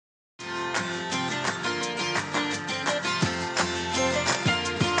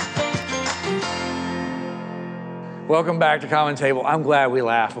Welcome back to Common Table. I'm glad we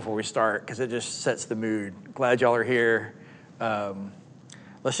laugh before we start because it just sets the mood. Glad y'all are here.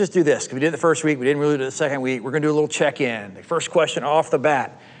 Let's just do this. We did it the first week. We didn't really do it the second week. We're going to do a little check-in. The first question off the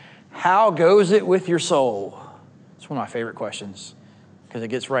bat. How goes it with your soul? It's one of my favorite questions because it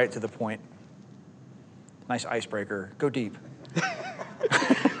gets right to the point. Nice icebreaker. Go deep.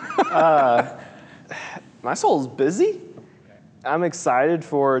 My soul's busy. I'm excited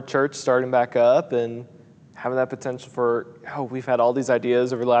for church starting back up and having that potential for, we've had all these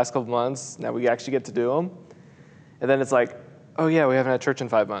ideas over the last couple months. Now we actually get to do them. And then it's like, oh yeah, we haven't had church in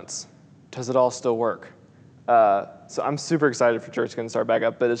 5 months. Does it all still work? So I'm super excited for church going to start back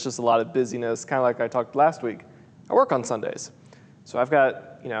up, but it's just a lot of busyness, kind of like I talked last week. I work on Sundays. So I've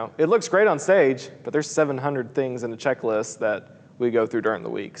got, it looks great on stage, but there's 700 things in the checklist that we go through during the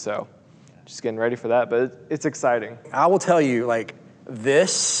week. So just getting ready for that, but it's exciting. I will tell you,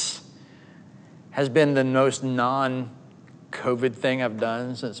 this has been the most non-COVID thing I've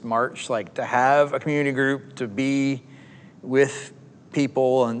done since March, to have a community group, to be with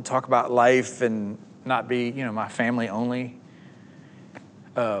people and talk about life and not be, my family only,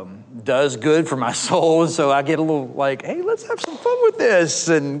 does good for my soul. So I get a little hey, let's have some fun with this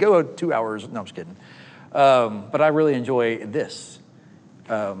and go 2 hours. No, I'm just kidding. But I really enjoy this.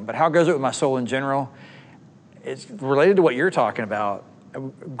 But how goes it with my soul in general? It's related to what you're talking about.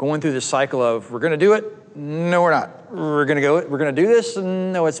 Going through this cycle of, we're going to do it. No, we're not. We're going to do this.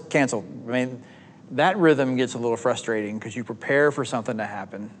 No, it's canceled. I mean, that rhythm gets a little frustrating because you prepare for something to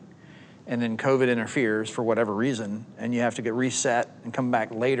happen and then COVID interferes for whatever reason and you have to get reset and come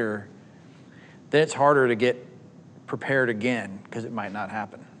back later. Then it's harder to get prepared again because it might not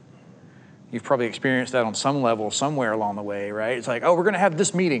happen. You've probably experienced that on some level somewhere along the way, right? It's like, we're going to have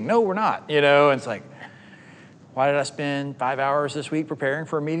this meeting. No, we're not, and it's like, why did I spend 5 hours this week preparing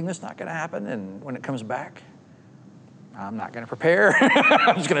for a meeting that's not going to happen? And when it comes back, I'm not going to prepare.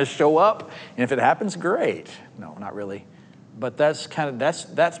 I'm just going to show up. And if it happens, great. No, not really. But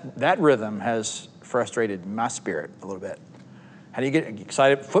that rhythm has frustrated my spirit a little bit. How do you get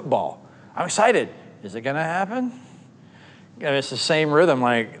excited? Football. I'm excited. Is it going to happen? It's the same rhythm,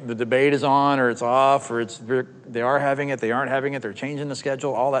 the debate is on or it's off or they are having it, they aren't having it, they're changing the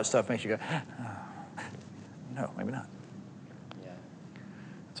schedule. All that stuff makes you go, no, maybe not. Yeah.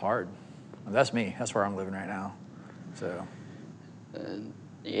 It's hard. And that's me. That's where I'm living right now. So.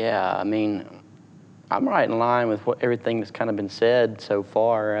 Yeah, I'm right in line with everything that's kind of been said so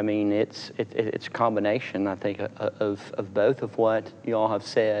far. It's a combination, I think, of both of what you all have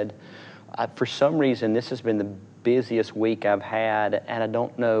said. For some reason, this has been the busiest week I've had, and I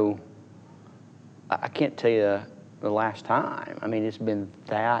don't know, I can't tell you the last time. It's been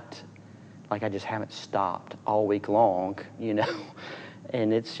that, I just haven't stopped all week long,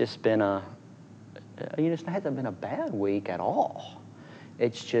 and it's just been it hasn't been a bad week at all.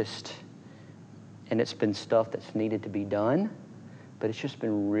 It's just, and it's been stuff that's needed to be done, but it's just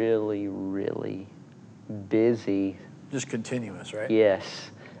been really, really busy. Just continuous, right?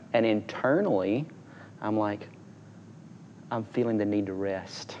 Yes, and internally, I'm feeling the need to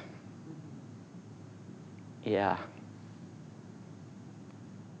rest. Yeah.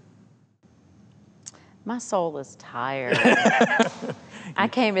 My soul is tired. I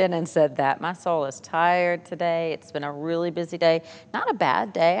came in and said that. My soul is tired today. It's been a really busy day. Not a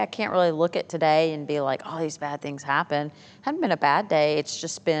bad day. I can't really look at today and be like, oh, these bad things happen. Hasn't been a bad day. It's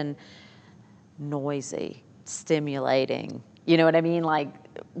just been noisy, stimulating. You know what I mean?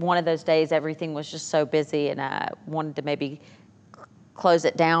 One of those days, everything was just so busy and I wanted to maybe close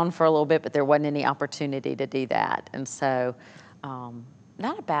it down for a little bit, but there wasn't any opportunity to do that. And so,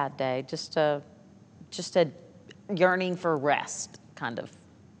 not a bad day, just a yearning for rest kind of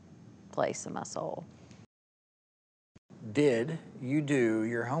place in my soul. Did you do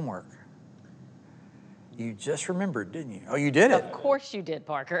your homework? You just remembered, didn't you? Oh, you did it. Of course you did,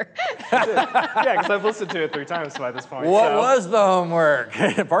 Parker. Yeah, because I've listened to it 3 times by this point. What was the homework?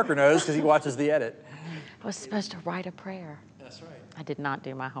 Parker knows because he watches the edit. I was supposed to write a prayer. That's right. I did not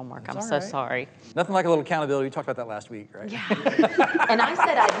do my homework. That's I'm all so right. sorry. Nothing like a little accountability. We talked about that last week, right? Yeah. And I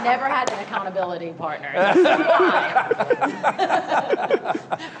said I'd never had an accountability partner. That's why.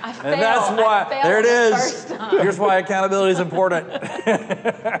 I failed. And that's why. There it is. First time. Here's why accountability is important.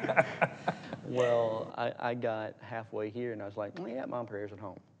 Well, I got halfway here and I was like, yeah, mom prayers at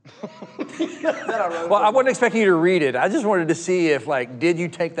home. Well, I wasn't expecting you to read it. I just wanted to see if, did you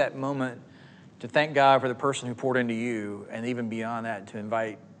take that moment to thank God for the person who poured into you, and even beyond that, to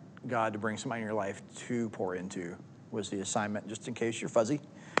invite God to bring somebody in your life to pour into, was the assignment, just in case you're fuzzy.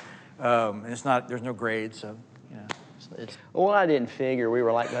 And it's not, there's no grade, so, Well, I didn't figure we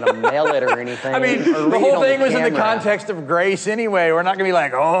were like going to mail it or anything. I mean, or the read it whole on thing was in the camera. context of grace anyway. We're not going to be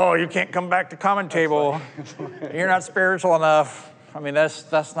like, oh, you can't come back to common table. You're not spiritual enough. I mean,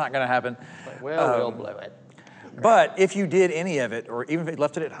 that's not going to happen. Well, we'll blow it. But if you did any of it, or even if you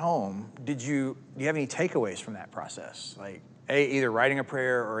left it at home, do you have any takeaways from that process? Like, either writing a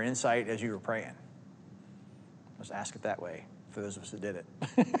prayer or insight as you were praying? Let's ask it that way for those of us that did it.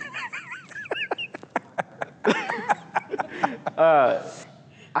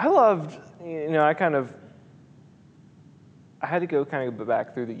 I loved, I had to go kind of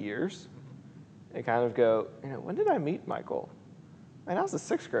back through the years and kind of go, when did I meet Michael? And I was a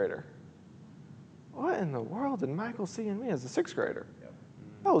sixth grader. What in the world did Michael see in me as a sixth grader? Yep.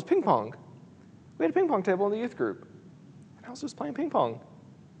 Oh, it was ping pong. We had a ping pong table in the youth group. And I was just playing ping pong.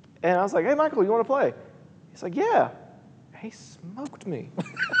 And I was like, hey, Michael, you want to play? He's like, yeah. He smoked me.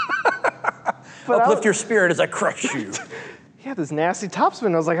 Uplift your spirit as I crush you. He had this nasty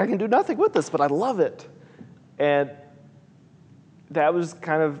topspin. I was like, I can do nothing with this, but I love it. And that was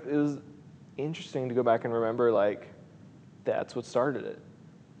it was interesting to go back and remember, like, that's what started it.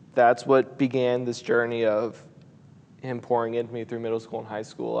 That's what began this journey of him pouring into me through middle school and high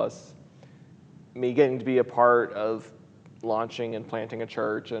school, me getting to be a part of launching and planting a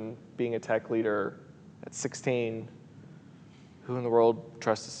church and being a tech leader at 16. Who in the world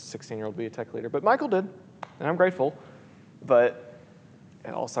trusts a 16-year-old to be a tech leader? But Michael did, and I'm grateful. But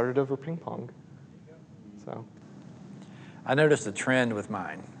it all started over ping pong. So I noticed a trend with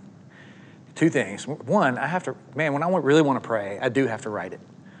mine. Two things. One, when I really want to pray, I do have to write it.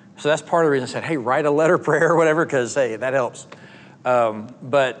 So that's part of the reason I said, hey, write a letter prayer or whatever, because, hey, that helps.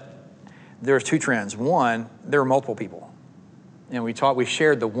 But there's two trends. One, there were multiple people. And we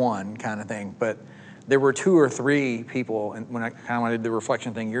shared the one kind of thing, but there were two or three people, and when I kind of did the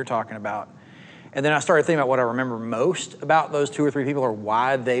reflection thing you're talking about. And then I started thinking about what I remember most about those two or three people, or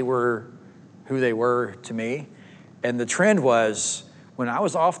why they were who they were to me. And the trend was, when I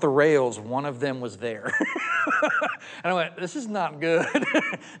was off the rails, one of them was there. And I went, this is not good.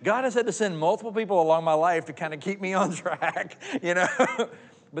 God has had to send multiple people along my life to kind of keep me on track,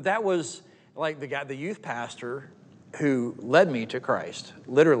 But that was like the youth pastor who led me to Christ,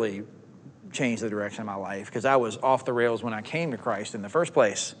 literally changed the direction of my life, because I was off the rails when I came to Christ in the first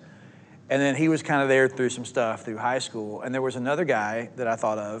place. And then he was kind of there through some stuff through high school. And there was another guy that I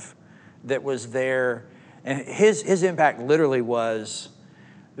thought of that was there. And his impact literally was,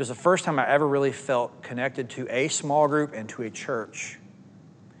 it was the first time I ever really felt connected to a small group and to a church.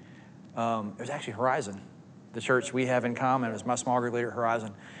 It was actually Horizon, the church we have in common. It was my small group leader at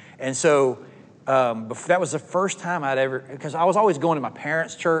Horizon. And so that was the first time I'd ever, because I was always going to my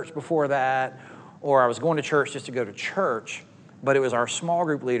parents' church before that, or I was going to church just to go to church. But it was our small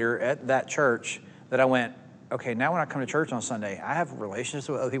group leader at that church that I went, okay, now when I come to church on Sunday, I have relationships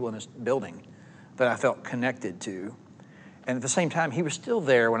with other people in this building that I felt connected to. And at the same time, he was still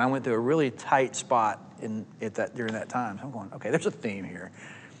there when I went through a really tight spot during that time. So I'm going, okay, there's a theme here.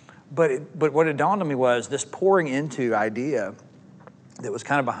 But what it dawned on me was this pouring into idea that was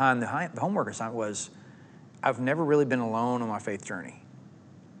kind of behind the homework assignment was, I've never really been alone on my faith journey.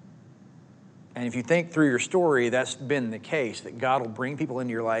 And if you think through your story, that's been the case, that God will bring people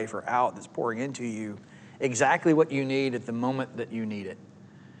into your life or out that's pouring into you exactly what you need at the moment that you need it.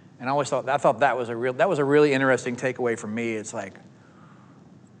 And I thought that was a really interesting takeaway for me. It's like,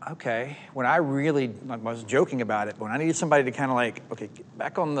 okay, when I was joking about it, when I needed somebody to kind of like, okay, get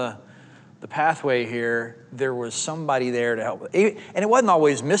back on the pathway here, there was somebody there to help. And it wasn't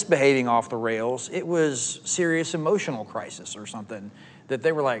always misbehaving off the rails. It was serious emotional crisis or something that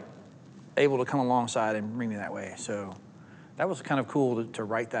they were like, able to come alongside and bring me that way. So that was kind of cool to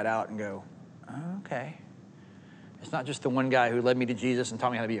write that out and go, okay. It's not just the one guy who led me to Jesus and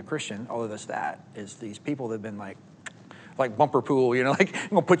taught me how to be a Christian, although that's that. It's these people that have been like bumper pool, like I'm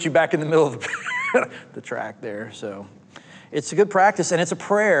gonna put you back in the middle of the track there. So it's a good practice, and it's a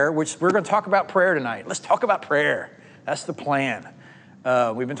prayer, which we're gonna talk about prayer tonight. Let's talk about prayer. That's the plan.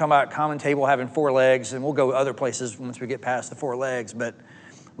 We've been talking about common table having 4 legs, and we'll go other places once we get past the 4 legs, but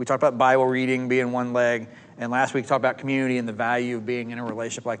we talked about Bible reading being one leg, and last week we talked about community and the value of being in a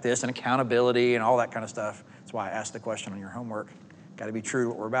relationship like this, and accountability and all that kind of stuff. That's why I asked the question on your homework. Got to be true to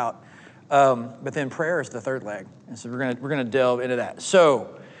what we're about. But then prayer is the 3rd leg, and so we're gonna delve into that.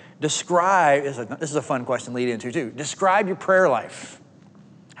 So, describe. This is a fun question to lead into too. Describe your prayer life.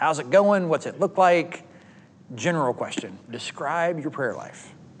 How's it going? What's it look like? General question. Describe your prayer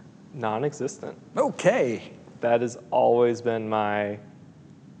life. Non-existent. Okay. That has always been my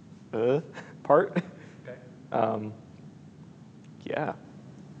part. Okay. Yeah.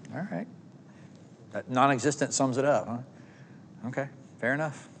 All right. That non-existent sums it up, huh? Okay, fair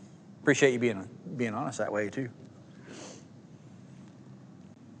enough. Appreciate you being honest that way too.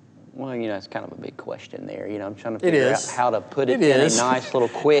 Well, it's kind of a big question there. I'm trying to figure out how to put it It in is. a nice little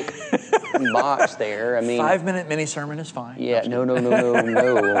quick box there. I mean, 5-minute mini sermon is fine. yeah,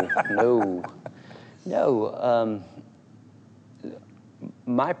 no.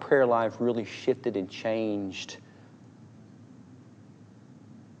 My prayer life really shifted and changed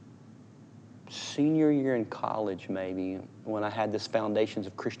senior year in college, maybe, when I had this Foundations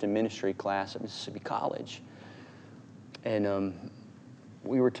of Christian Ministry class at Mississippi College. And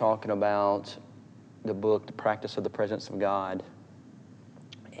we were talking about the book, The Practice of the Presence of God,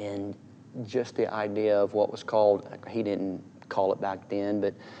 and just the idea of what was called, he didn't call it back then,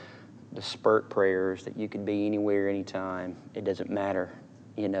 but the spurt prayers, that you could be anywhere, anytime. It doesn't matter.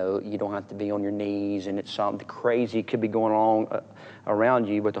 You don't have to be on your knees, and it's something crazy could be going on around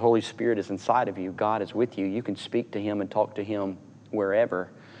you, but the Holy Spirit is inside of you. God is with you. You can speak to Him and talk to Him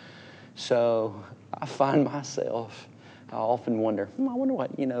wherever. So I find myself, I often wonder, I wonder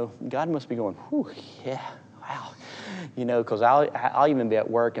what, God must be going, whew, yeah, wow. Because I'll even be at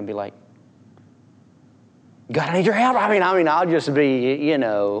work and be like, God, I need your help. I mean, I'll just be,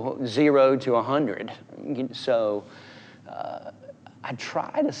 0 to 100. So I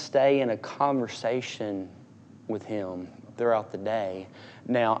try to stay in a conversation with Him throughout the day.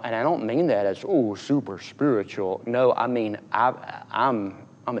 Now, and I don't mean that as, super spiritual. No, I mean, I'm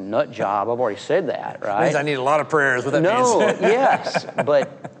a nut job. I've already said that, right? Means I need a lot of prayers. What that means. Yes,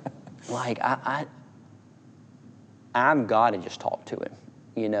 but like I'm God and just talk to Him,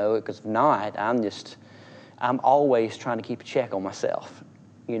 because if not, I'm always trying to keep a check on myself.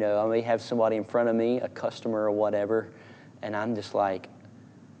 I may have somebody in front of me, a customer or whatever, and I'm just like,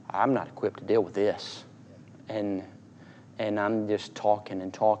 I'm not equipped to deal with this, and I'm just talking,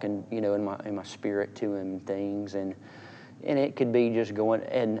 in my spirit to Him and things, and it could be just going,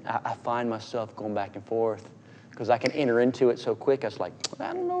 and I find myself going back and forth because I can enter into it so quick. I was like,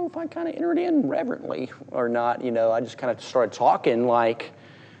 I don't know if I kind of entered in reverently or not. I just kind of started talking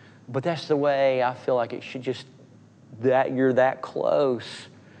but that's the way I feel like it should just, that you're that close,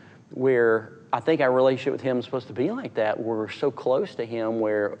 where I think our relationship with Him is supposed to be like that. We're so close to Him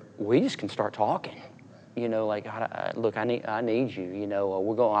where we just can start talking. Look, I need you.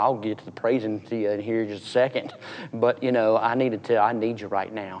 I'll get to the praising to you in here in just a second, but I need you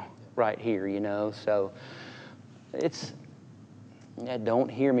right now, right here. So don't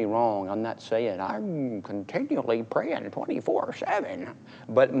hear me wrong. I'm not saying I'm continually praying 24/7,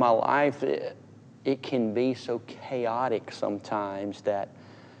 but my life it can be so chaotic sometimes that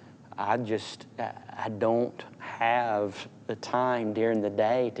I don't have the time during the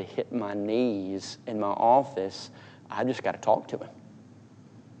day to hit my knees in my office. I just got to talk to Him.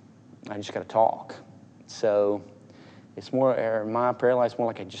 I just got to talk. So it's more, my prayer life is more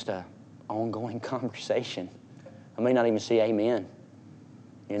like just a ongoing conversation. I may not even say amen,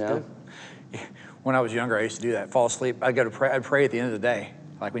 When I was younger, I used to do that. Fall asleep. I'd go to pray. I'd pray at the end of the day,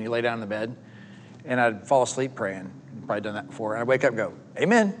 like when you lay down in the bed, and I'd fall asleep praying. Probably done that before. And I'd wake up and go,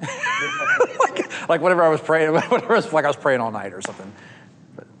 amen. like whatever I was praying, whatever, it's like I was praying all night or something.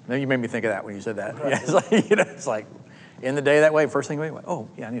 But maybe you made me think of that when you said that. Right. Yeah, it's like in the day that way, first thing away, oh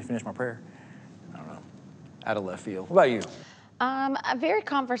yeah, I need to finish my prayer. I don't know, out of left field. What about you? Very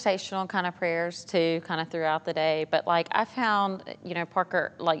conversational kind of prayers too, kind of throughout the day. But like I found,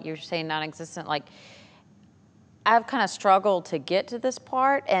 Parker, like you were saying, non-existent, like I've kind of struggled to get to this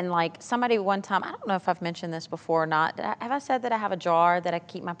part. And like somebody one time, I don't know if I've mentioned this before or not. Have I said that I have a jar that I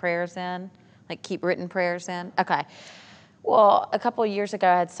keep my prayers in? Like keep written prayers in? Okay. Well, a couple of years ago,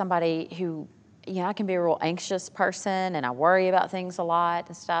 I had somebody who, I can be a real anxious person and I worry about things a lot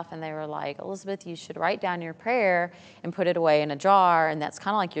and stuff. And they were like, Elizabeth, you should write down your prayer and put it away in a jar. And that's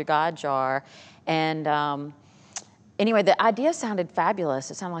kind of like your God jar. And anyway, the idea sounded fabulous.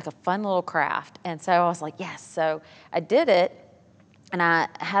 It sounded like a fun little craft. And so I was like, yes. So I did it. And I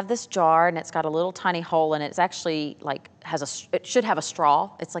have this jar, and it's got a little tiny hole in it. It's actually like it should have a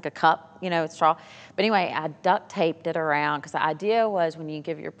straw. It's like a cup, it's straw. But anyway, I duct taped it around because the idea was when you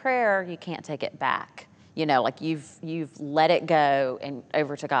give your prayer, you can't take it back. Like you've let it go and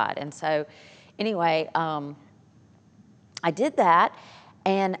over to God. And so anyway, I did that.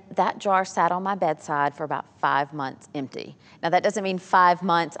 And that jar sat on my bedside for about 5 months empty. Now, that doesn't mean 5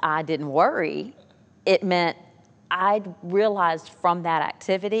 months I didn't worry. It meant I realized from that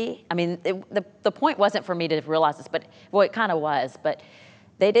activity, the point wasn't for me to realize this, but, well, it kind of was, but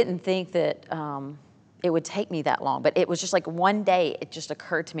they didn't think that it would take me that long. But it was just like one day, it just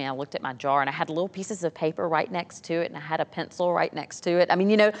occurred to me. I looked at my jar and I had little pieces of paper right next to it, and I had a pencil right next to it. I mean,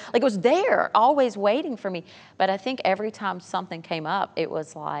 you know, like it was there, always waiting for me. But I think every time something came up, it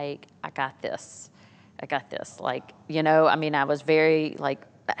was like, I got this. I got this. Like, you know, I mean, I was very like,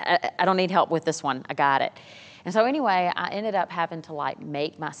 I don't need help with this one. I got it. And so anyway, I ended up having to like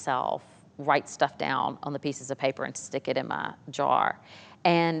make myself write stuff down on the pieces of paper and stick it in my jar.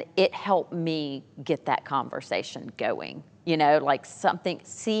 And it helped me get that conversation going, you know, like something,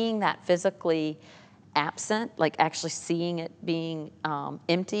 seeing that physically absent, like actually seeing it being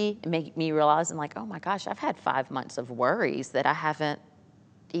empty, and make me realizing like, oh my gosh, I've had 5 months of worries that I haven't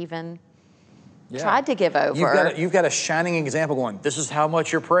even tried to give over. You've got a shining example going, this is how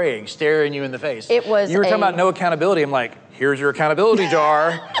much you're praying, staring you in the face. It was You were talking about no accountability. I'm like, here's your accountability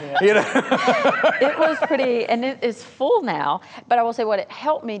jar. You know? It was pretty, and it is full now. But I will say what it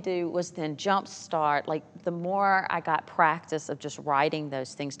helped me do was then jumpstart, like the more I got practice of just writing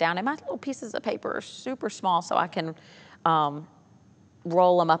those things down, and my little pieces of paper are super small, so I can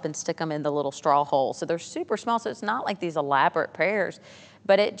roll them up and stick them in the little straw hole. So they're super small, so it's not like these elaborate prayers,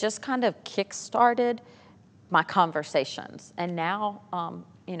 but it just kind of kick-started my conversations. And now,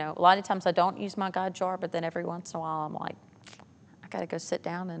 you know, a lot of times I don't use my God jar, but then every once in a while I'm like, I gotta go sit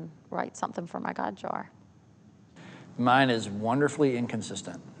down and write something for my God jar. Mine is wonderfully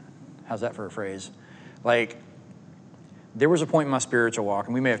inconsistent. How's that for a phrase? Like, there was a point in my spiritual walk,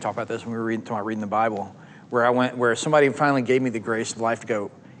 and we may have talked about this when we were talking about reading the Bible, where somebody finally gave me the grace of life to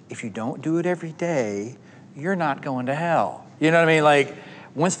go, if you don't do it every day, you're not going to hell. You know what I mean? Like,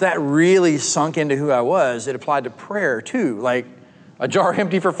 once that really sunk into who I was, it applied to prayer too. Like, a jar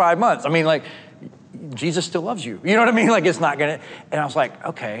empty for 5 months. I mean, like, Jesus still loves you. You know what I mean? Like, it's not gonna, and I was like,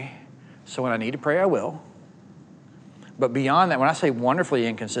 okay, so when I need to pray, I will. But beyond that, when I say wonderfully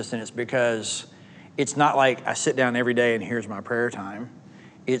inconsistent, it's because it's not like I sit down every day and here's my prayer time.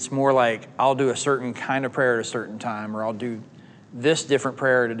 It's more like I'll do a certain kind of prayer at a certain time, or I'll do this different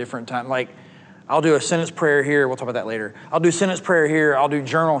prayer at a different time. Like, I'll do a sentence prayer here. We'll talk about that later. I'll do sentence prayer here. I'll do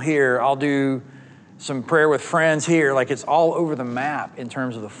journal here. I'll do some prayer with friends here. Like, it's all over the map in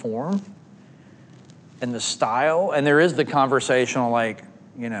terms of the form and the style. And there is the conversational, like,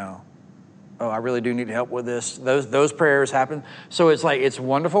 you know, oh, I really do need help with this. Those prayers happen. So it's like, it's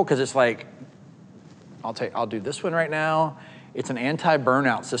wonderful because it's like, I'll do this one right now. It's an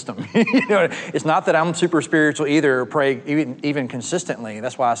anti-burnout system. You know, it's not that I'm super spiritual either, or pray even consistently.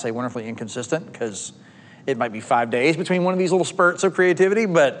 That's why I say wonderfully inconsistent, because it might be 5 days between one of these little spurts of creativity,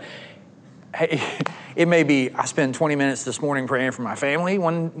 but hey, it may be I spend 20 minutes this morning praying for my family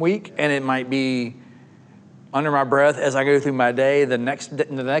one week, and it might be under my breath as I go through my day the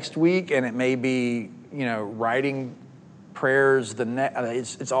next week, and it may be, you know, writing prayers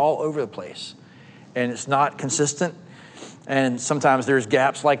it's all over the place, and it's not consistent. And sometimes there's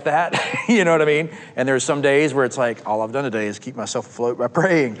gaps like that, you know what I mean? And there's some days where it's like, all I've done today is keep myself afloat by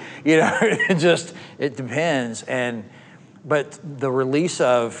praying. You know, it depends. But the release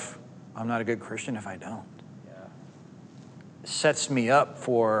of, I'm not a good Christian if I don't, sets me up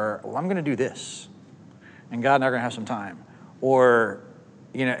for, well, I'm gonna do this. And God and I are gonna have some time. Or,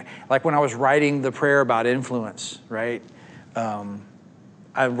 you know, like when I was writing the prayer about influence, right?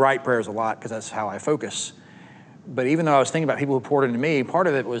 I write prayers a lot because that's how I focus. But even though I was thinking about people who poured into me, part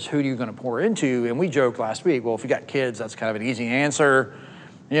of it was, who are you going to pour into? And we joked last week, well, if you got kids, that's kind of an easy answer,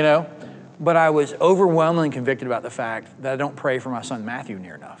 you know? But I was overwhelmingly convicted about the fact that I don't pray for my son Matthew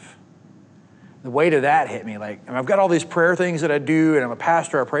near enough. The weight of that hit me. Like, I've got all these prayer things that I do, and I'm a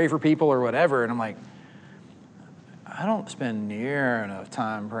pastor, I pray for people or whatever, and I'm like, I don't spend near enough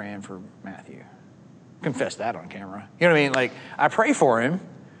time praying for Matthew. Confess that on camera. You know what I mean? Like, I pray for him.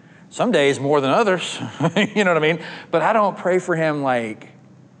 Some days more than others, you know what I mean? But I don't pray for him like,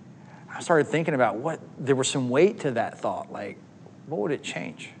 I started thinking about there was some weight to that thought. Like, what would it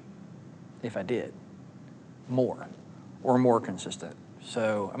change if I did more or more consistent?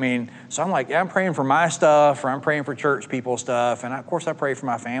 So, I mean, so I'm like, yeah, I'm praying for my stuff, or I'm praying for church people stuff. And of course I pray for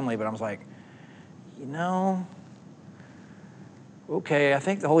my family, but I was like, you know, okay, I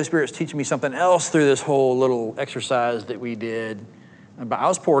think the Holy Spirit's teaching me something else through this whole little exercise that we did. But I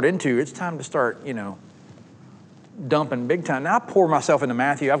was poured into. It's time to start, you know, dumping big time. Now I pour myself into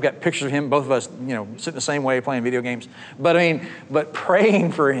Matthew. I've got pictures of him, both of us, you know, sitting the same way playing video games. But I mean, but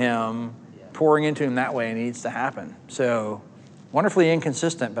praying for him, pouring into him that way needs to happen. So wonderfully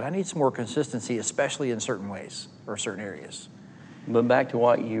inconsistent, but I need some more consistency, especially in certain ways or certain areas. But back to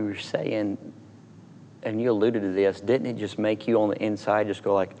what you were saying, and you alluded to this, didn't it just make you on the inside just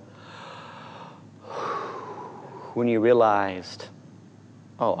go like, when you realized,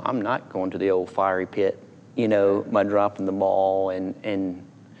 oh, I'm not going to the old fiery pit, by dropping the ball. And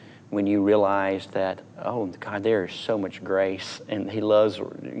when you realize that, oh, God, there is so much grace, and He loves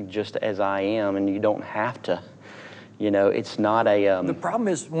just as I am, and you don't have to, it's not a... The problem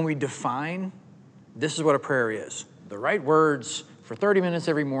is when we define, this is what a prayer is. The right words for 30 minutes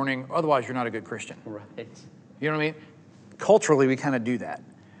every morning, otherwise you're not a good Christian. Right. You know what I mean? Culturally, we kind of do that.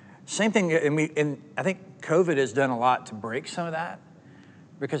 Same thing, and I think COVID has done a lot to break some of that,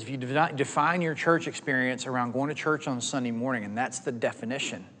 because if you define your church experience around going to church on Sunday morning, and that's the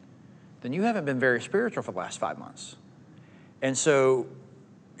definition, then you haven't been very spiritual for the last 5 months. And so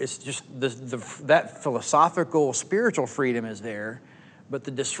it's just that philosophical, spiritual freedom is there, but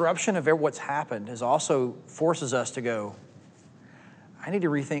the disruption of what's happened has also forces us to go, I need to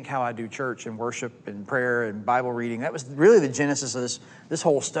rethink how I do church and worship and prayer and Bible reading. That was really the genesis of this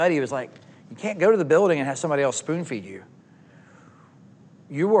whole study. It was like, you can't go to the building and have somebody else spoon feed you.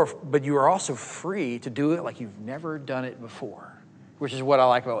 But you are also free to do it like you've never done it before, which is what I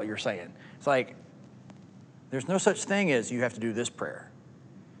like about what you're saying. It's like, there's no such thing as you have to do this prayer.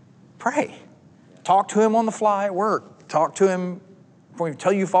 Pray. Talk to Him on the fly at work. Talk to Him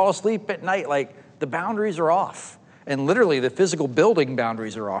until you fall asleep at night. Like, the boundaries are off. And literally, the physical building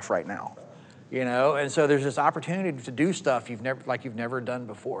boundaries are off right now. And so there's this opportunity to do stuff you've never done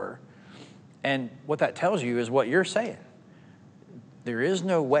before. And what that tells you is what you're saying. There is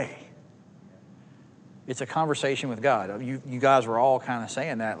no way. It's a conversation with God. You guys were all kind of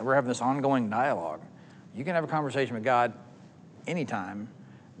saying that. We're having this ongoing dialogue. You can have a conversation with God anytime,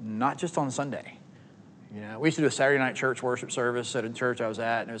 not just on Sunday. We used to do a Saturday night church worship service at a church I was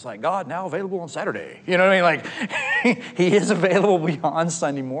at, and it was like, God, now available on Saturday. You know what I mean? Like, He is available beyond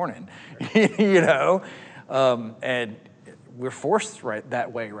Sunday morning, and we're forced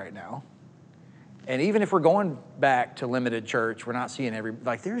that way right now. And even if we're going back to limited church, we're not seeing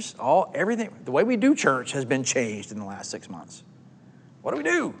everything. The way we do church has been changed in the last 6 months. What do we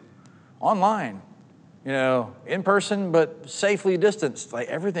do? Online, in person, but safely distanced. Like,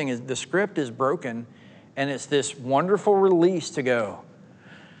 the script is broken. And it's this wonderful release to go,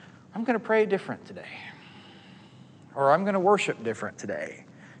 I'm going to pray different today. Or I'm going to worship different today.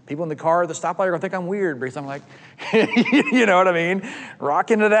 People in the car at the stoplight are going to think I'm weird because I'm like, you know what I mean?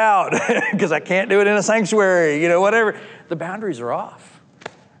 Rocking it out because I can't do it in a sanctuary, whatever. The boundaries are off.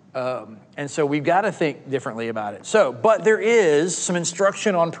 And so we've got to think differently about it. But there is some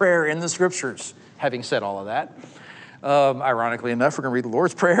instruction on prayer in the scriptures, having said all of that. Ironically enough, we're going to read the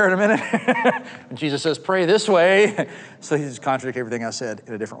Lord's Prayer in a minute. And Jesus says, pray this way. So He just contradicts everything I said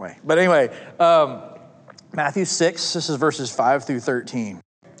in a different way. But anyway, Matthew 6, this is verses 5 through 13.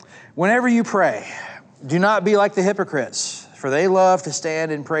 Whenever you pray, do not be like the hypocrites, for they love to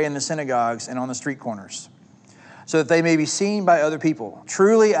stand and pray in the synagogues and on the street corners, so that they may be seen by other people.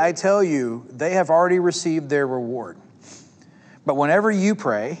 Truly, I tell you, they have already received their reward. But whenever you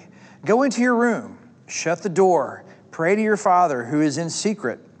pray, go into your room, shut the door, pray to your Father who is in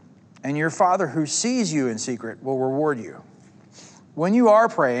secret, and your Father who sees you in secret will reward you. When you are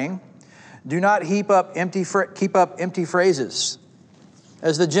praying, do not keep up empty phrases,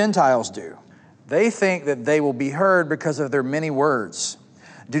 as the Gentiles do. They think that they will be heard because of their many words.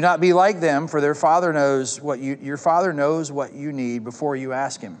 Do not be like them, for your Father knows what you need before you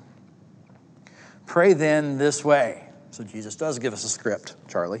ask Him. Pray then this way. So Jesus does give us a script,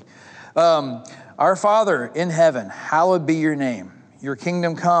 Charlie. Our Father in heaven, hallowed be your name. Your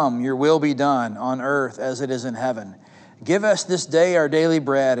kingdom come, your will be done on earth as it is in heaven. Give us this day our daily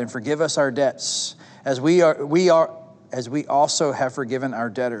bread, and forgive us our debts, as we also have forgiven our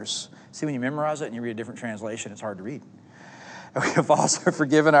debtors. See, when you memorize it and you read a different translation, it's hard to read. We have also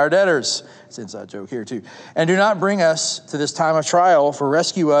forgiven our debtors. It's an inside joke here too. And do not bring us to this time of trial, but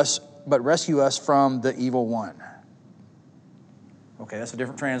rescue us from the evil one. Okay, that's a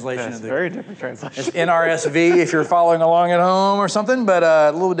different translation. That's a very different translation. It's NRSV if you're following along at home or something, but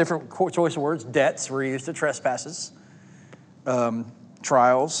a little different choice of words. Debts were used to trespasses.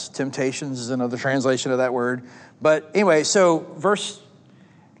 Trials, temptations is another translation of that word. But anyway, so verse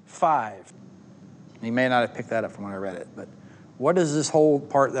 5. You may not have picked that up from when I read it, but what does this whole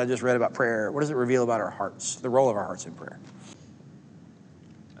part that I just read about prayer, what does it reveal about our hearts, the role of our hearts in prayer?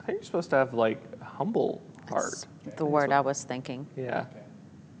 I think you're supposed to have a humble heart. The word I was thinking. Yeah.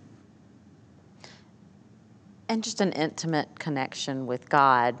 And just an intimate connection with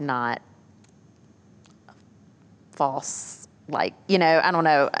God, not false, I don't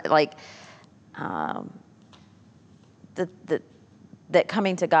know, that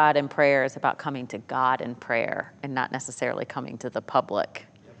coming to God in prayer is about coming to God in prayer and not necessarily coming to the public,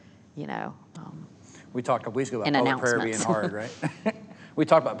 We talked a couple weeks ago about in public prayer being announcements. hard, right? We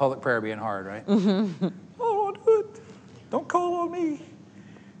talked about public prayer being hard, right? Mm-hmm. Oh, don't do it. Don't call on me.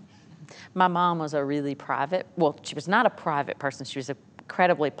 My mom was a really private, well, she was not a private person. She was an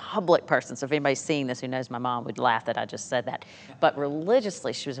incredibly public person. So if anybody's seeing this who knows my mom would laugh that I just said that. But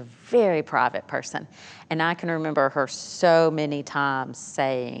religiously, she was a very private person. And I can remember her so many times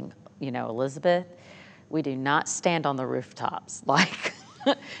saying, you know, Elizabeth, we do not stand on the rooftops. Like,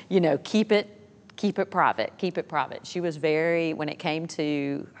 you know, keep it private, keep it private. She was very, when it came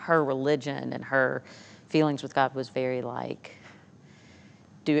to her religion and her feelings with God, was very like,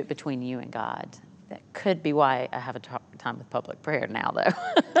 do it between you and God. That could be why I have a time with public prayer now,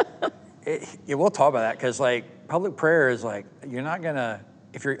 though. We'll talk about that, because like public prayer is like, you're not gonna,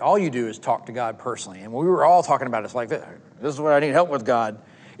 if you're, all you do is talk to God personally. And we were all talking about it's like, this is what I need help with, God.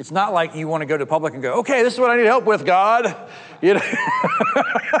 It's not like you want to go to public and go, okay, this is what I need help with, God. You know?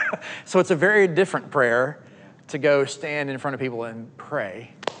 So it's a very different prayer to go stand in front of people and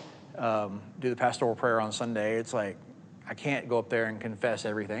pray. Do the pastoral prayer on Sunday. It's like, I can't go up there and confess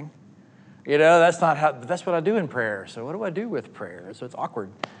everything. You know, that's not how, that's what I do in prayer. So what do I do with prayer? So it's awkward.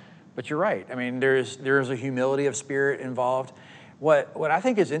 But you're right. I mean, there's a humility of spirit involved. What I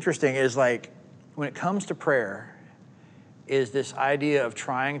think is interesting is like, when it comes to prayer, is this idea of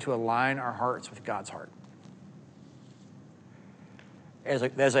trying to align our hearts with God's heart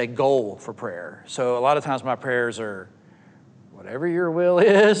as a goal for prayer. So a lot of times my prayers are, whatever your will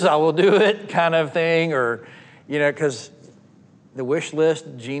is, I will do it kind of thing. Or, you know, because the wish list,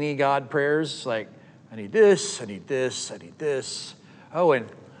 genie God prayers, like, I need this, I need this, I need this. Oh, and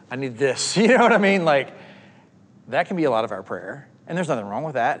I need this. You know what I mean? Like, that can be a lot of our prayer. And there's nothing wrong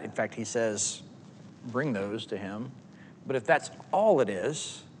with that. In fact, he says, bring those to him. But if that's all it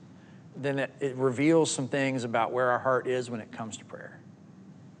is, then it reveals some things about where our heart is when it comes to prayer.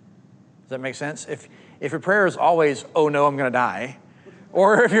 Does that make sense? If your prayer is always, oh no, I'm going to die,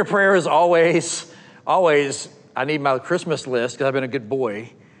 or if your prayer is always, I need my Christmas list because I've been a good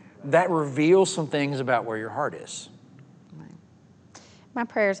boy, that reveals some things about where your heart is. Right. My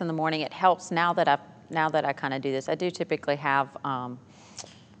prayers in the morning, it helps now that I kind of do this. I do typically have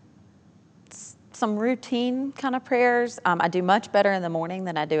some routine kind of prayers. I do much better in the morning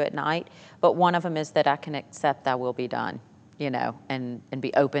than I do at night, but one of them is that I can accept thy will be done, you know, and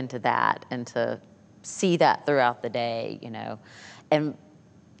be open to that and to see that throughout the day, you know. And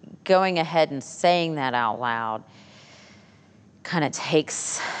going ahead and saying that out loud kind of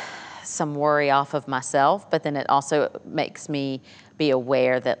takes some worry off of myself, but then it also makes me be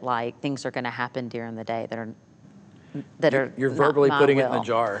aware that like things are going to happen during the day that are You're verbally putting it in the will.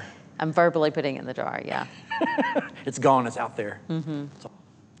 jar. I'm verbally putting it in the jar, yeah. It's gone, it's out there. Mm-hmm.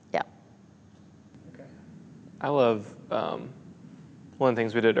 Yeah. Okay. I love, one of the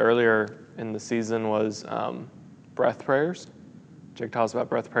things we did earlier in the season was breath prayers. Jake taught us about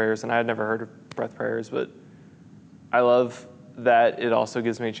breath prayers, and I had never heard of breath prayers, but I love that it also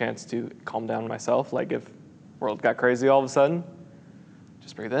gives me a chance to calm down myself. Like if the world got crazy all of a sudden,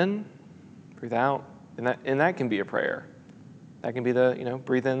 just breathe in, breathe out, and that can be a prayer. That can be the, you know,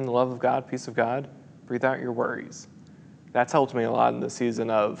 breathe in the love of God, peace of God, breathe out your worries. That's helped me a lot in the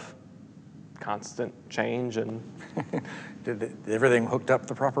season of constant change. And Did everything hooked up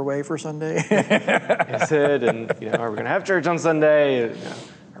the proper way for Sunday? is it? And, you know, are we going to have church on Sunday? You know,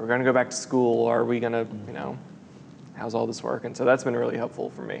 are we going to go back to school? Are we going to, you know, how's all this work? And so that's been really helpful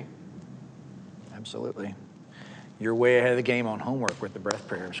for me. Absolutely. You're way ahead of the game on homework with the breath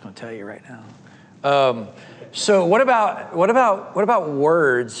prayer. I'm just going to tell you right now. So what about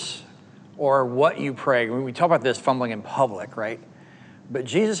words or what you pray? We talk about this fumbling in public, right? But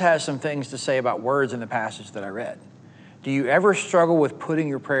Jesus has some things to say about words in the passage that I read. Do you ever struggle with putting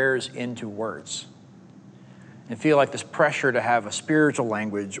your prayers into words and feel like this pressure to have a spiritual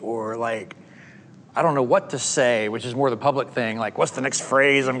language, or like, I don't know what to say, which is more the public thing, like what's the next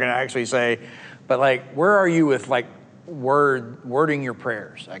phrase I'm going to actually say? But like, where are you with like wording your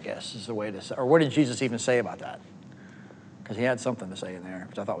prayers, I guess is the way to say, or what did Jesus even say about that? Because he had something to say in there,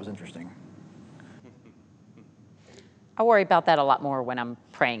 which I thought was interesting. I worry about that a lot more when I'm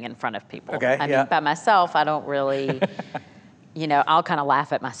praying in front of people. Okay, I yeah. mean, by myself, I don't really, you know, I'll kind of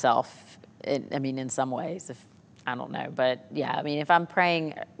laugh at myself. In some ways, if I don't know. But yeah, I mean, if I'm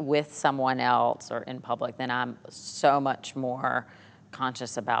praying with someone else or in public, then I'm so much more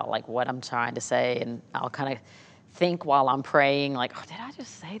conscious about like what I'm trying to say. And I'll kind of think while I'm praying, like, oh, did I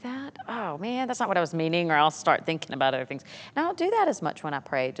just say that? Oh man, that's not what I was meaning. Or I'll start thinking about other things. And I don't do that as much when I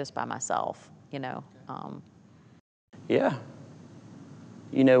pray just by myself, you know. Yeah.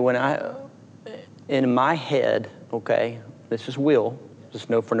 You know, in my head, okay, this is will, just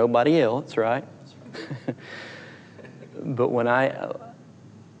no for nobody else, right? But when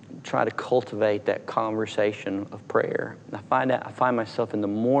try to cultivate that conversation of prayer. I find myself in the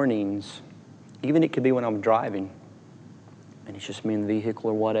mornings, even it could be when I'm driving, and it's just me in the vehicle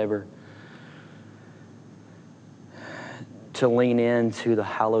or whatever, to lean into the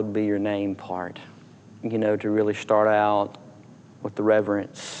hallowed be your name part, to really start out with the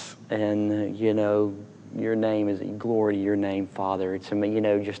reverence and, your name is glory to your name, Father. It's,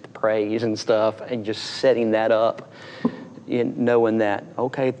 just the praise and stuff, and just setting that up, knowing that,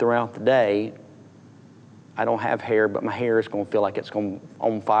 okay, throughout the day, I don't have hair, but my hair is going to feel like it's going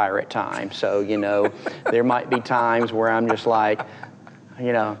on fire at times. So, there might be times where I'm just like, oh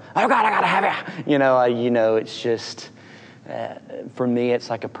God, I got to have it. It's just, for me, it's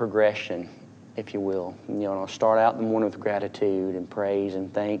like a progression, if you will. I'll start out in the morning with gratitude and praise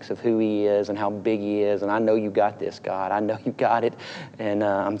and thanks of who He is and how big He is. And I know you got this, God. I know you got it. And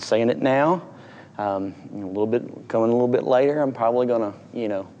I'm saying it now. Coming a little bit later, I'm probably going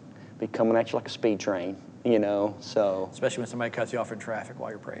to, be coming at you like a speed train, so. Especially when somebody cuts you off in traffic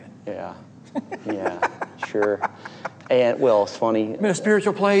while you're praying. Yeah, sure. And, well, it's funny. I'm in a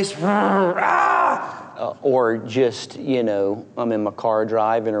spiritual place. Or just, I'm in my car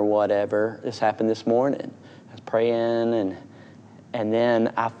driving or whatever. This happened this morning. I was praying, and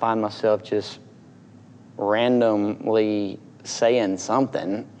then I find myself just randomly saying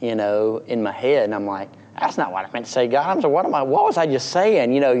something, in my head, and I'm like, that's not what I meant to say, God. I'm saying, what was I just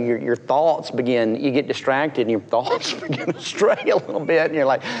saying? Your thoughts you get distracted, and your thoughts begin to stray a little bit, and you're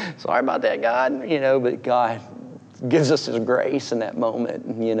like, sorry about that, God, but God gives us His grace in that moment,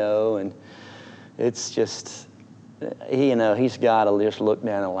 and it's just, He's got to just look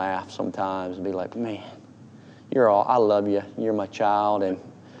down and laugh sometimes and be like, man, I love you. You're my child, and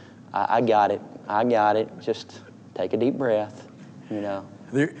I got it. Just take a deep breath,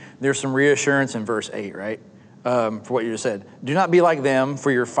 There's some reassurance in verse 8, right? For what you just said. Do not be like them,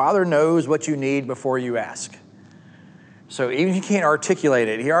 for your Father knows what you need before you ask. So even if you can't articulate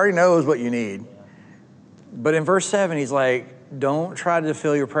it, He already knows what you need. But in verse 7, He's like, don't try to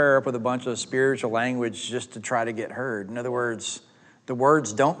fill your prayer up with a bunch of spiritual language just to try to get heard. In other words, the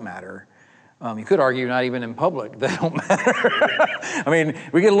words don't matter. You could argue not even in public, they don't matter.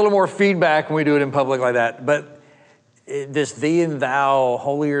 We get a little more feedback when we do it in public like that. But this thee and thou,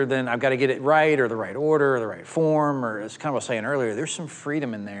 holier than, I've got to get it right, or the right order, or the right form, or it's kind of what I was saying earlier, there's some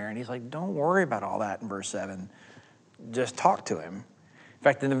freedom in there. And He's like, don't worry about all that in verse 7. Just talk to Him. In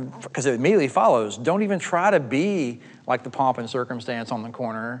fact, because it immediately follows, don't even try to be like the pomp and circumstance on the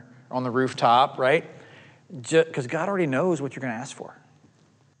corner, on the rooftop, right? Because God already knows what you're going to ask for.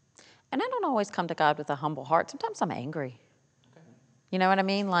 And I don't always come to God with a humble heart. Sometimes I'm angry. Okay. You know what I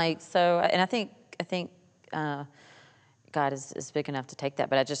mean? And I think God is big enough to take that.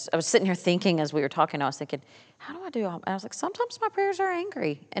 But I was sitting here thinking as we were talking, I was thinking, how do I do? And I was like, sometimes my prayers are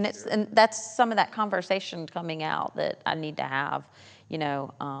angry. And that's some of that conversation coming out that I need to have,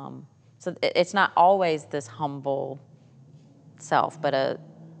 So it's not always this humble self, but I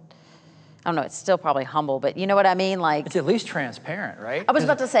don't know, it's still probably humble, but you know what I mean? It's at least transparent, right? I was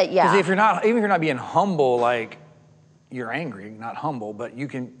about to say, yeah. Because even if you're not being humble, you're angry, not humble, but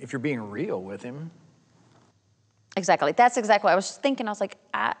if you're being real with Him. Exactly. That's exactly what I was thinking. I was like,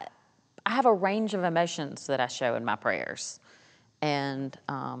 I have a range of emotions that I show in my prayers. And,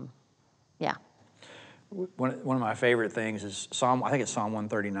 yeah. One of my favorite things is Psalm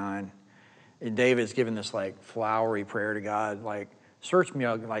 139. And David's given this flowery prayer to God, search me,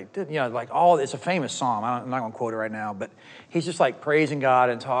 it's a famous psalm. I'm not going to quote it right now, but he's just praising God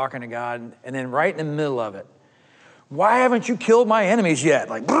and talking to God. And then right in the middle of it, why haven't you killed my enemies yet?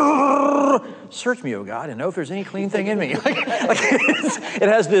 Search me, O God, and know if there's any clean thing in me. It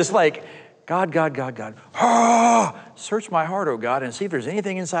has this God. Search my heart, O God, and see if there's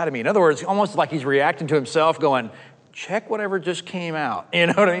anything inside of me. In other words, almost like he's reacting to himself going, check whatever just came out. You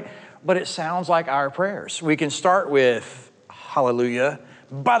know what I mean? But it sounds like our prayers. We can start with, hallelujah.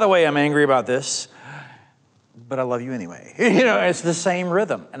 By the way, I'm angry about this, but I love you anyway. It's the same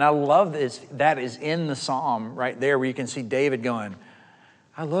rhythm. And I love this. That is in the psalm right there where you can see David going,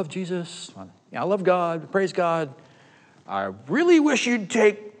 I love Jesus. I love God. Praise God. I really wish you'd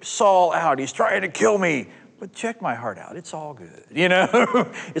take Saul out. He's trying to kill me. But check my heart out. It's all good.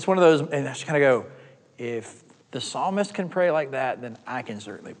 It's one of those, and I just kind of go, if the psalmist can pray like that, then I can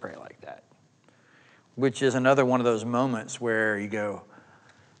certainly pray like that. Which is another one of those moments where you go,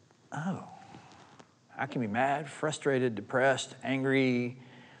 oh, I can be mad, frustrated, depressed, angry,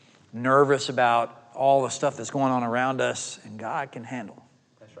 nervous about all the stuff that's going on around us, and God can handle.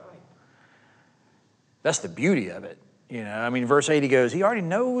 That's right. That's the beauty of it. Verse 8, he goes, He already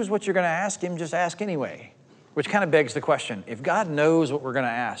knows what you're going to ask Him, just ask anyway. Which kind of begs the question, if God knows what we're going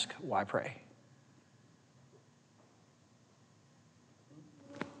to ask, why pray?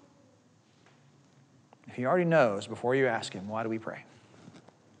 If he already knows before you ask him, why do we pray?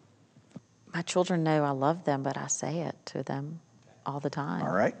 My children know I love them, but I say it to them all the time.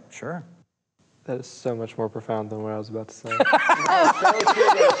 All right, sure. That is so much more profound than what I was about to say.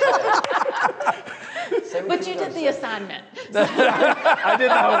 But you did the assignment. I did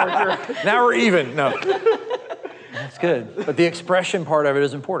the homework. Now we're even. No. That's good. But the expression part of it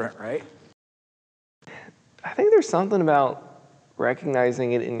is important, right? I think there's something about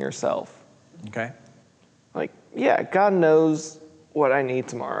recognizing it in yourself. Okay. Like, yeah, God knows what I need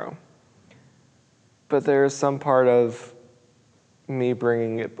tomorrow. But there's some part of me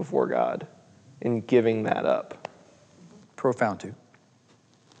bringing it before God and giving that up. Profound too.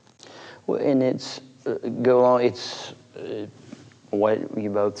 Well, and it's go along. It's what you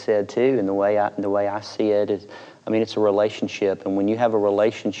both said too, and the way I see it is, I mean, it's a relationship, and when you have a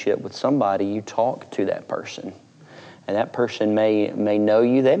relationship with somebody, you talk to that person, and that person may know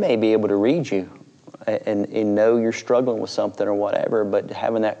you. They may be able to read you, and know you're struggling with something or whatever. But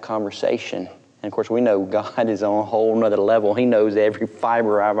having that conversation, and of course, we know God is on a whole nother level. He knows every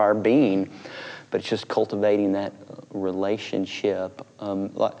fiber of our being, but it's just cultivating that relationship.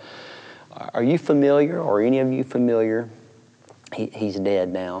 Are you familiar, or any of you familiar? He's dead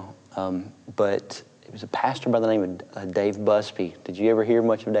now, but it was a pastor by the name of Dave Busby. Did you ever hear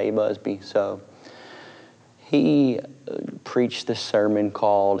much of Dave Busby? So he preached this sermon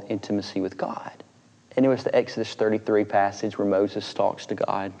called Intimacy with God. And it was the Exodus 33 passage where Moses talks to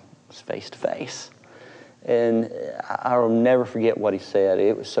God face to face. And I'll never forget what he said.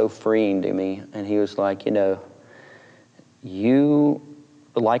 It was so freeing to me. And he was like, you,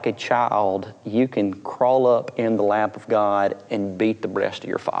 like a child, you can crawl up in the lap of God and beat the breast of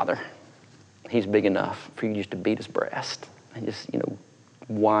your father. He's big enough for you just to beat his breast. And just,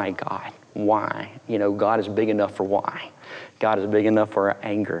 why God? Why? God is big enough for why. God is big enough for our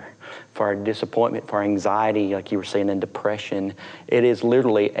anger, for our disappointment, for our anxiety, like you were saying, and depression. It is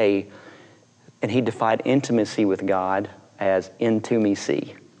literally and he defined intimacy with God as into me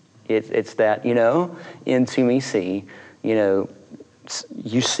see. It's that, into me see,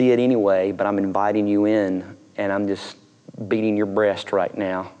 you see it anyway, but I'm inviting you in, and I'm just beating your breast right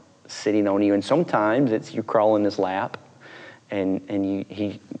now, sitting on you. And sometimes it's you crawling his lap, and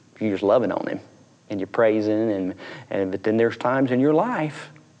you're just loving on him, and you're praising, and but then there's times in your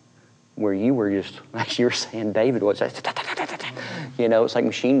life where you were just, like you were saying, David was, it's like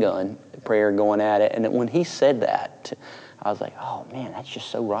machine gun prayer going at it. And when he said that, I was like, oh man, that's just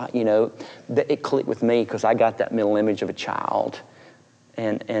so right. It clicked with me because I got that mental image of a child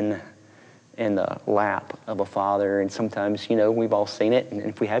and in the lap of a father. And sometimes, we've all seen it. And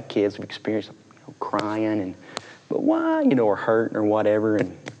if we have kids, we've experienced crying but why, or hurting or whatever,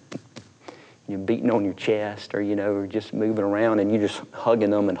 and beating on your chest, or just moving around, and you're just hugging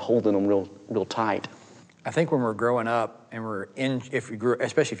them and holding them real tight. I think when we're growing up and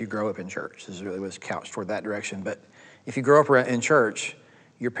especially if you grow up in church, this is really what's couched toward that direction. But if you grow up in church,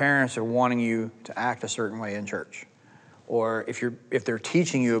 your parents are wanting you to act a certain way in church, or if they're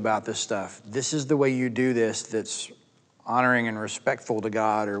teaching you about this stuff, this is the way you do this that's honoring and respectful to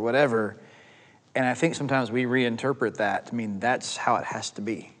God or whatever. And I think sometimes we reinterpret that to mean that's how it has to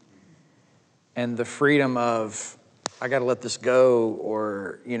be. And the freedom of, I got to let this go,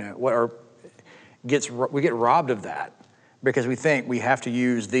 or, we get robbed of that because we think we have to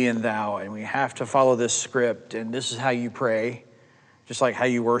use thee and thou, and we have to follow this script, and this is how you pray, just like how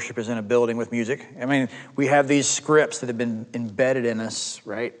you worship is in a building with music. I mean, we have these scripts that have been embedded in us,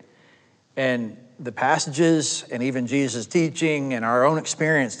 right? And the passages and even Jesus' teaching and our own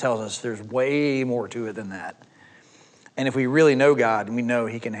experience tells us there's way more to it than that. And if we really know God, we know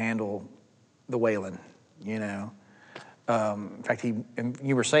he can handle the wailing, In fact,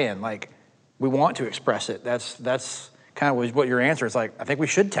 you were saying, we want to express it. That's kind of what your answer is. I think we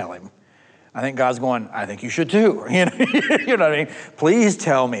should tell him. I think God's going, I think you should too. You know what I mean? Please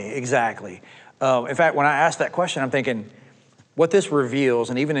tell me exactly. In fact, when I asked that question, I'm thinking, what this reveals,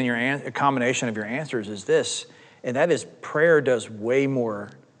 and even in a combination of your answers, is this, and that is prayer does way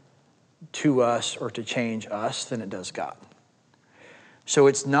more to us or to change us than it does God. So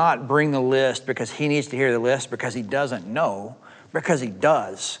it's not bring the list because he needs to hear the list because he doesn't know, because he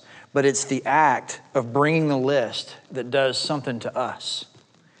does. But it's the act of bringing the list that does something to us.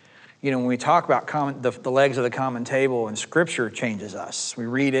 When we talk about the legs of the common table, and Scripture changes us. We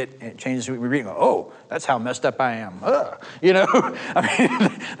read it, and it changes. We read it and go, oh, that's how messed up I am. I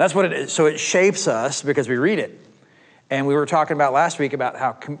mean, that's what it is. So it shapes us because we read it. And we were talking about last week about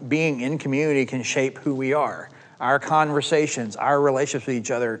how being in community can shape who we are. Our conversations, our relationships with each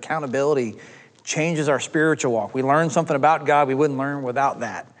other, accountability changes our spiritual walk. We learn something about God we wouldn't learn without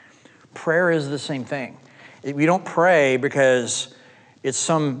that. Prayer is the same thing. We don't pray because it's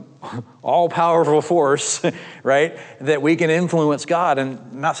some all-powerful force, right, that we can influence God. And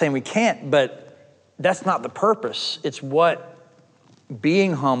I'm not saying we can't, but that's not the purpose. It's what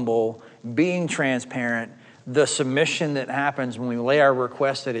being humble, being transparent, the submission that happens when we lay our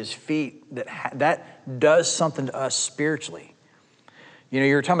requests at his feet, that does something to us spiritually. You know,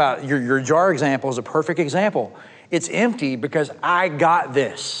 you're talking about your jar example is a perfect example. It's empty because I got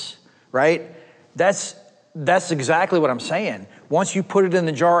this, right? That's exactly what I'm saying. Once you put it in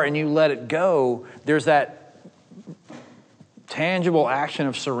the jar and you let it go, there's that tangible action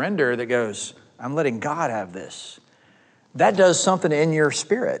of surrender that goes, I'm letting God have this. That does something in your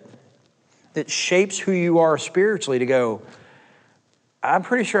spirit that shapes who you are spiritually to go, I'm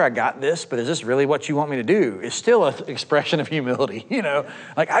pretty sure I got this, but is this really what you want me to do? It's still an expression of humility, you know?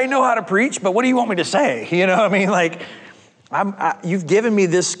 Like, I know how to preach, but what do you want me to say? You know what I mean? Like, you've given me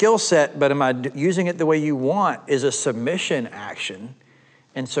this skill set, but am I using it the way you want is a submission action.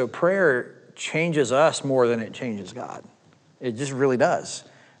 And so prayer changes us more than it changes God. It just really does.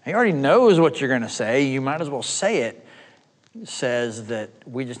 He already knows what you're going to say. You might as well say it. It says that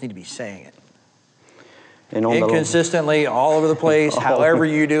we just need to be saying it. And inconsistently, all over the place, however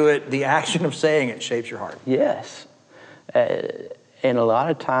you do it, the action of saying it shapes your heart. Yes. And a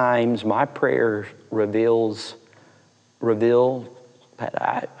lot of times my prayer reveal that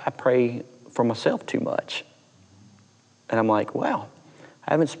I pray for myself too much. And I'm like, wow,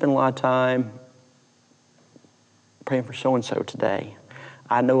 I haven't spent a lot of time praying for so-and-so today.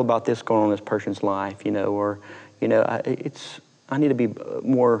 I know about this going on in this person's life, you know, or, you know, I need to be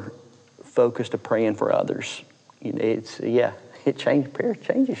more focused to praying for others. You know, prayer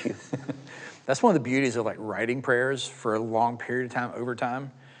changes you. That's one of the beauties of like writing prayers for a long period of time, over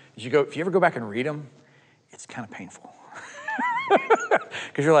time. If you ever go back and read them, it's kind of painful.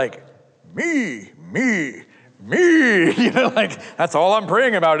 Because you're like, me, you know, like that's all I'm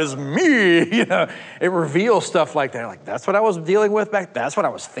praying about is me, you know. It reveals stuff like that. Like, that's what I was dealing with that's what I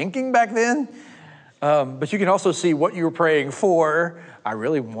was thinking back then. But you can also see what you were praying for. I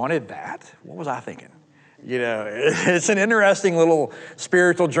really wanted that. What was I thinking? You know, it's an interesting little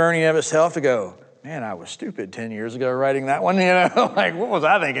spiritual journey of itself to go, man, I was stupid 10 years ago writing that one, you know, like what was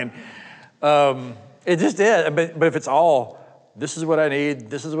I thinking? It just did. But if it's all, this is what I need,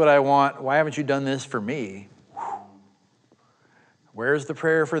 this is what I want, why haven't you done this for me? Where's the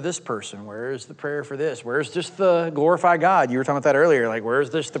prayer for this person? Where's the prayer for this? Where's just the glorify God? You were talking about that earlier. Like, where's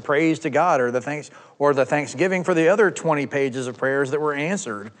just the praise to God or the thanksgiving for the other 20 pages of prayers that were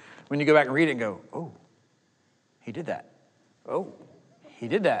answered? When you go back and read it and go, oh, he did that. Oh, he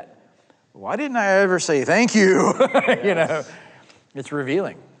did that. Why didn't I ever say thank you? Yes. You know, it's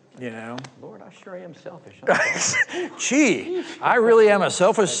revealing, you know. Lord, I sure am selfish. Gee, I really am a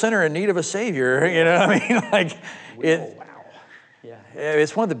selfish sinner in need of a Savior. You know what I mean? Like, yeah,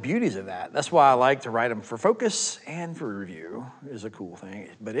 it's one of the beauties of that. That's why I like to write them for focus and for review is a cool thing.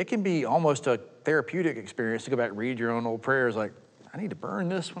 But it can be almost a therapeutic experience to go back and read your own old prayers like, I need to burn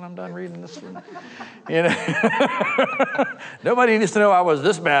this when I'm done reading this one. You know, nobody needs to know I was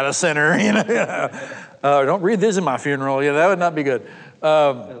this bad a sinner. You know, don't read this in my funeral. Yeah, that would not be good.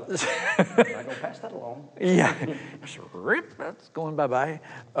 I'm not going to pass that along. Yeah, rip, that's going bye-bye.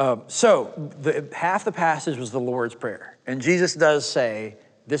 So half the passage was the Lord's Prayer. And Jesus does say,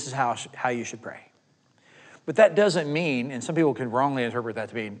 this is how you should pray. But that doesn't mean, and some people can wrongly interpret that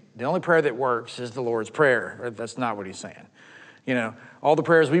to mean, the only prayer that works is the Lord's Prayer. That's not what he's saying. You know, all the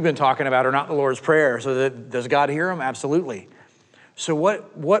prayers we've been talking about are not the Lord's Prayer. So does God hear them? Absolutely. So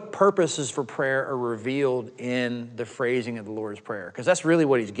what purposes for prayer are revealed in the phrasing of the Lord's Prayer? Because that's really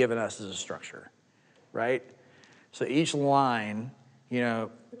what he's given us as a structure, right? So each line, you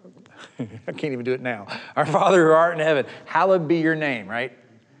know, I can't even do it now. Our Father who art in heaven, hallowed be your name, right?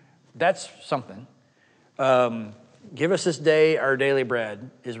 That's something. Give us this day our daily bread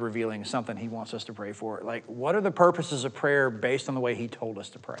is revealing something he wants us to pray for. Like, what are the purposes of prayer based on the way he told us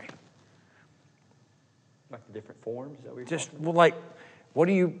to pray? Like the different forms? Is that what you're Just, talking well, like, what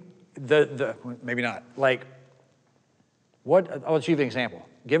do you, maybe not. Like, I'll let you give an example.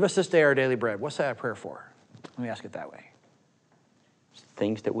 Give us this day our daily bread. What's that a prayer for? Let me ask it that way.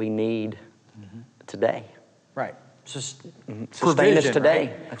 Things that we need today. Right. Just sustain us today.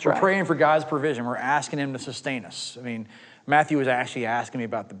 Right? That's We're right. praying for God's provision. We're asking him to sustain us. I mean, Matthew was actually asking me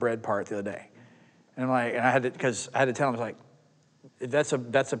about the bread part the other day. And I'm like, and I had to tell him, I was like, that's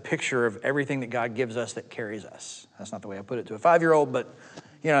a picture of everything that God gives us that carries us. That's not the way I put it to a 5-year-old, but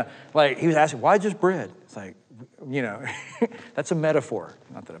like he was asking, why just bread? It's like, that's a metaphor.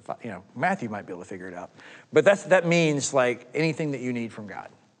 Not that Matthew might be able to figure it out, but that means like anything that you need from God.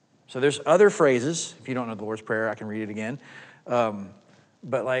 So there's other phrases. If you don't know the Lord's Prayer, I can read it again.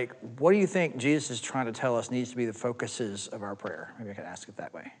 But like, what do you think Jesus is trying to tell us needs to be the focuses of our prayer? Maybe I could ask it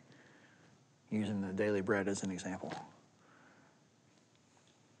that way, using the daily bread as an example.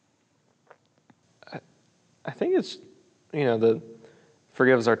 I think it's, the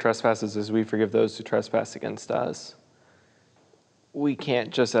forgive us our trespasses as we forgive those who trespass against us. We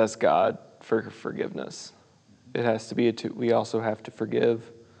can't just ask God for forgiveness. It has to be we also have to forgive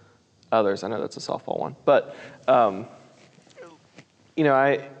others. I know that's a softball one, but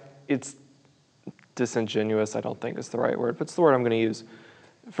it's disingenuous, I don't think is the right word, but it's the word I'm going to use,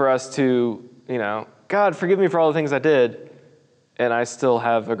 for us to, God, forgive me for all the things I did, and I still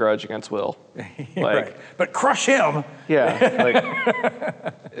have a grudge against Will. Right. But crush him. Yeah.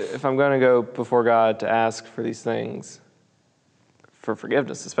 Like, if I'm going to go before God to ask for these things, for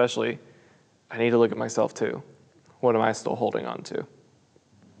forgiveness especially, I need to look at myself too. What am I still holding on to?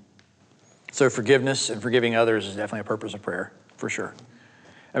 So forgiveness and forgiving others is definitely a purpose of prayer, for sure.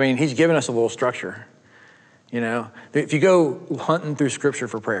 I mean, he's given us a little structure. If you go hunting through Scripture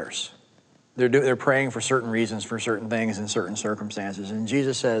for prayers, they're praying for certain reasons, for certain things, in certain circumstances. And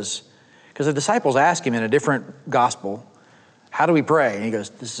Jesus says, because the disciples ask him in a different gospel, how do we pray? And he goes,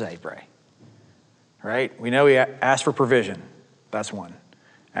 this is how you pray. Right? We know we ask for provision. That's one.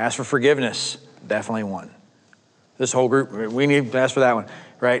 Ask for forgiveness. Definitely one. This whole group, we need to ask for that one.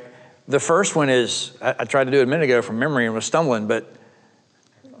 Right? The first one is, I tried to do it a minute ago from memory and was stumbling, but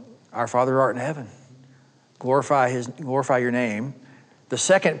our Father who art in heaven, glorify your name. The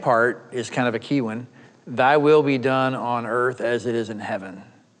second part is kind of a key one. Thy will be done on earth as it is in heaven.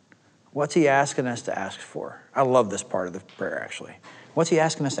 What's he asking us to ask for? I love this part of the prayer, actually. What's he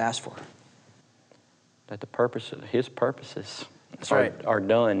asking us to ask for? That his purposes right. are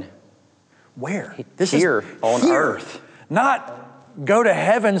done. Where? Here on earth. Not go to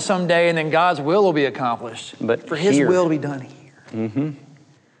heaven someday and then God's will be accomplished. But for his will to be done here. Mm-hmm.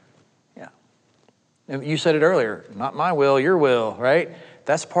 Yeah. And you said it earlier, not my will, your will, right?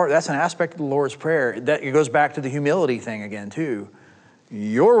 That's an aspect of the Lord's Prayer. That it goes back to the humility thing again, too.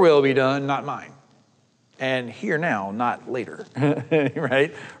 Your will be done, not mine. And here now, not later,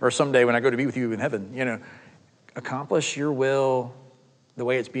 right? Or someday when I go to be with you in heaven, accomplish your will the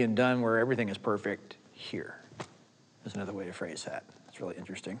way it's being done where everything is perfect here. Is another way to phrase that. It's really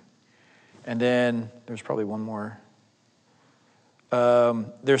interesting. And then there's probably one more.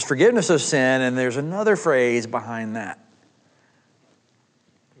 There's forgiveness of sin, and there's another phrase behind that.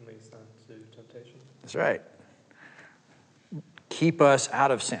 Lead us not to temptation. That's right. Keep us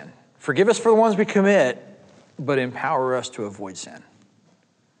out of sin. Forgive us for the ones we commit, but empower us to avoid sin.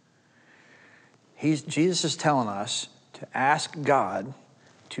 Jesus is telling us to ask God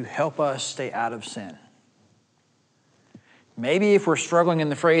to help us stay out of sin. Maybe if we're struggling in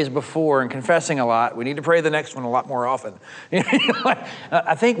the phrase before and confessing a lot, we need to pray the next one a lot more often.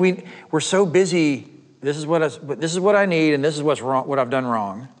 I think we're so busy, this is what I need and this is what's wrong, what I've done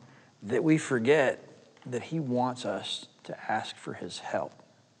wrong, that we forget that he wants us to ask for his help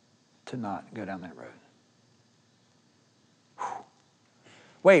to not go down that road. Whew.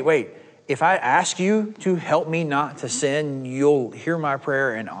 Wait. If I ask you to help me not to sin, you'll hear my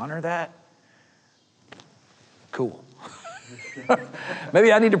prayer and honor that? Cool.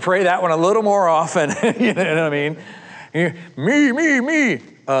 Maybe I need to pray that one a little more often. You know what I mean? Me.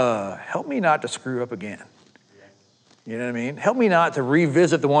 Help me not to screw up again. You know what I mean? Help me not to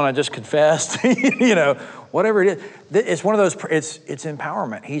revisit the one I just confessed. Whatever it is. It's one of those, it's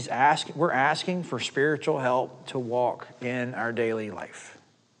empowerment. We're asking for spiritual help to walk in our daily life.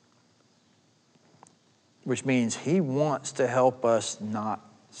 Which means he wants to help us not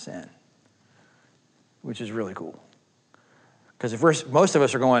sin. Which is really cool. Because most of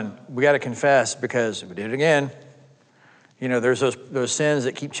us are going, we got to confess because we did it again. There's those sins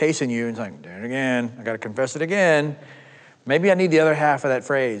that keep chasing you. And it's like, did it again. I got to confess it again. Maybe I need the other half of that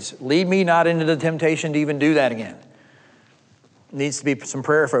phrase. Lead me not into the temptation to even do that again. Needs to be some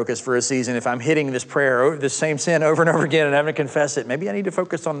prayer focus for a season. If I'm hitting this same sin over and over again and having to confess it, maybe I need to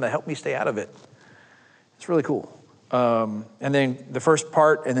focus on the help me stay out of it. It's really cool. And then the first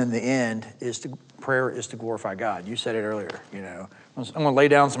part and then the end prayer is to glorify God. You said it earlier, I'm going to lay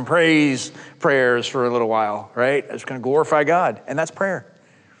down some praise prayers for a little while, right? I'm just going to glorify God. And that's prayer,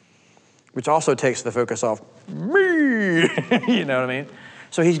 which also takes the focus off me. You know what I mean?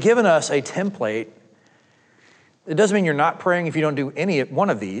 So he's given us a template It doesn't mean you're not praying if you don't do any one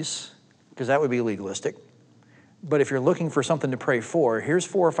of these, because that would be legalistic. But if you're looking for something to pray for, here's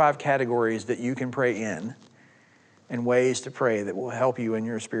 4 or 5 categories that you can pray in and ways to pray that will help you in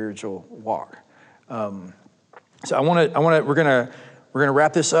your spiritual walk. So we're gonna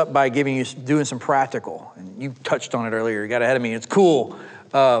wrap this up by doing some practical. And you touched on it earlier. You got ahead of me. It's cool.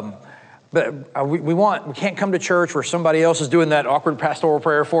 But we can't come to church where somebody else is doing that awkward pastoral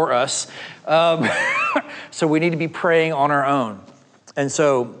prayer for us. So we need to be praying on our own. And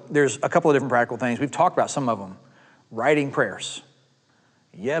so there's a couple of different practical things. We've talked about some of them. Writing prayers.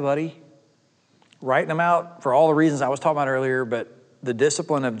 Yeah, buddy. Writing them out for all the reasons I was talking about earlier, but the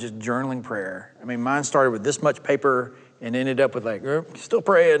discipline of just journaling prayer. I mean, mine started with this much paper and ended up with like, still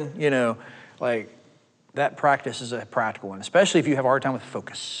praying, like that practice is a practical one, especially if you have a hard time with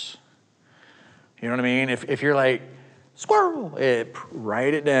focus. You know what I mean? If you're like, squirrel,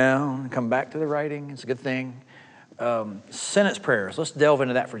 write it down, come back to the writing. It's a good thing. Sentence prayers. Let's delve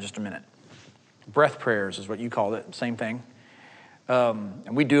into that for just a minute. Breath prayers is what you called it. Same thing.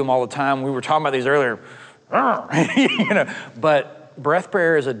 And we do them all the time. We were talking about these earlier. But breath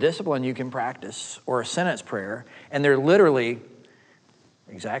prayer is a discipline you can practice, or a sentence prayer, and they're literally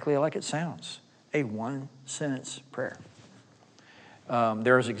exactly like it sounds, a 1-sentence prayer.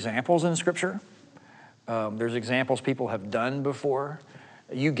 There's examples in Scripture. There's examples people have done before.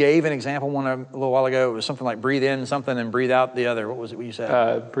 You gave an example a little while ago. It was something like breathe in something and breathe out the other. What was it you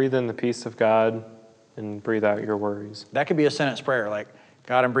said? Breathe in the peace of God and breathe out your worries. That could be a sentence prayer, like,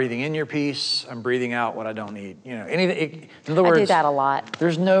 God, I'm breathing in your peace. I'm breathing out what I don't need. Anything. In other words, I do that a lot.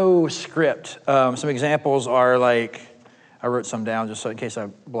 There's no script. Some examples are like, I wrote some down just so in case I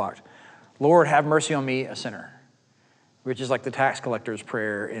blocked. Lord, have mercy on me, a sinner, which is like the tax collector's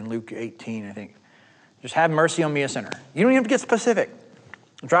prayer in Luke 18, I think. Just have mercy on me, a sinner. You don't even have to get specific.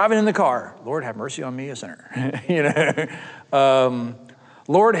 Driving in the car, Lord, have mercy on me, a sinner.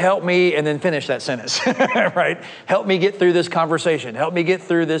 Lord, help me, and then finish that sentence, right? Help me get through this conversation. Help me get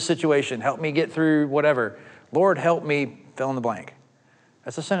through this situation. Help me get through whatever. Lord, help me, fill in the blank.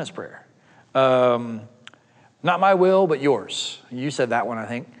 That's a sentence prayer. Not my will, but yours. You said that one, I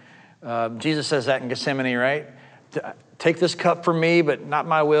think. Jesus says that in Gethsemane, right? Take this cup from me, but not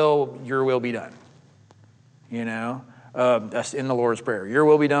my will, your will be done. That's in the Lord's Prayer. Your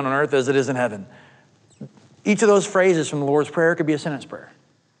will be done on earth as it is in heaven. Each of those phrases from the Lord's Prayer could be a sentence prayer.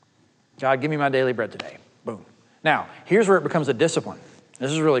 God, give me my daily bread today. Boom. Now, here's where it becomes a discipline.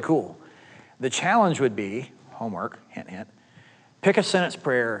 This is really cool. The challenge would be, homework, hint, hint, pick a sentence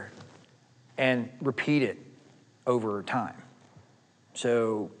prayer and repeat it over time.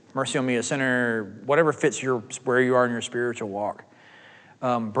 So, mercy on me, a sinner, whatever fits where you are in your spiritual walk.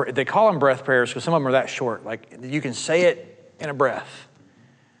 They call them breath prayers because some of them are that short. Like, you can say it in a breath.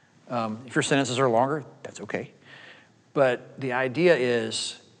 If your sentences are longer, that's okay. But the idea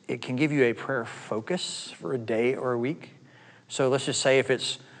is it can give you a prayer focus for a day or a week. So let's just say if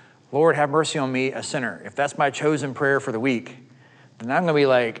it's, Lord, have mercy on me, a sinner. If that's my chosen prayer for the week, then I'm going to be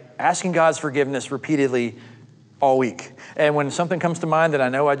like asking God's forgiveness repeatedly all week. And when something comes to mind that I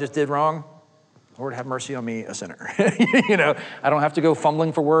know I just did wrong, Lord, have mercy on me, a sinner. I don't have to go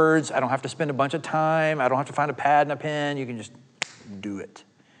fumbling for words. I don't have to spend a bunch of time. I don't have to find a pad and a pen. You can just do it.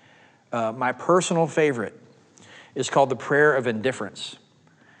 My personal favorite is called the prayer of indifference.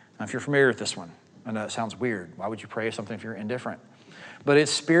 Now, if you're familiar with this one, I know it sounds weird. Why would you pray something if you're indifferent? But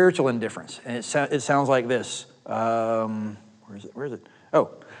it's spiritual indifference, and it sounds like this. Where is it?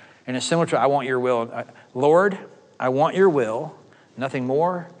 Oh, and it's similar to I want your will. Lord, I want your will, nothing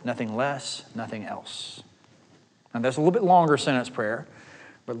more, nothing less, nothing else. Now, that's a little bit longer sentence prayer,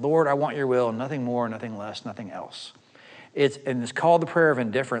 but Lord, I want your will, nothing more, nothing less, nothing else. It's called the prayer of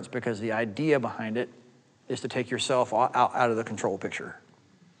indifference because the idea behind it is to take yourself out of the control picture.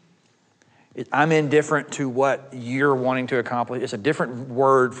 I'm indifferent to what you're wanting to accomplish. It's a different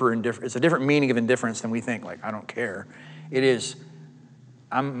word for indifference. It's a different meaning of indifference than we think, like, I don't care. It is,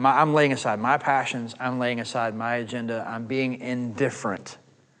 I'm laying aside my passions. I'm laying aside my agenda. I'm being indifferent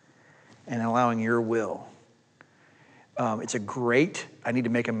and allowing your will. It's a great, I need to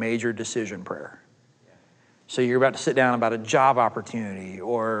make a major decision prayer. So you're about to sit down about a job opportunity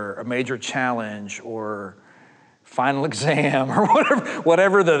or a major challenge or final exam or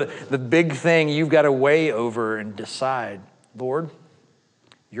whatever the big thing you've got to weigh over and decide. Lord,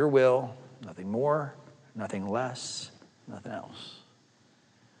 your will, nothing more, nothing less, nothing else.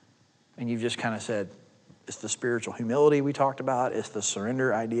 And you've just kind of said, it's the spiritual humility we talked about. It's the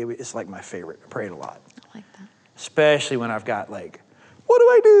surrender idea. It's like my favorite. I pray it a lot. I like that. Especially when I've got like, what do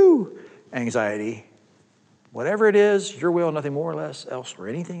I do? Anxiety. Whatever it is, your will, nothing more or less else or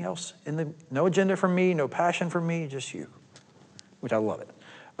anything else. No agenda from me, no passion from me, just you, which I love it.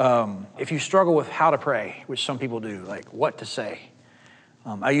 If you struggle with how to pray, which some people do, like what to say,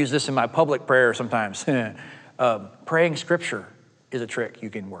 I use this in my public prayer sometimes. Praying scripture is a trick you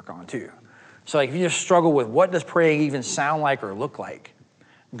can work on too. So like if you just struggle with what does praying even sound like or look like,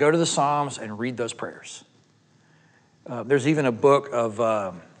 go to the Psalms and read those prayers. There's even a book of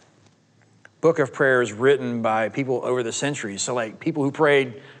prayers written by people over the centuries. So like people who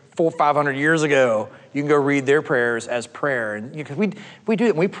prayed 400-500 years ago, you can go read their prayers as prayer. And because we do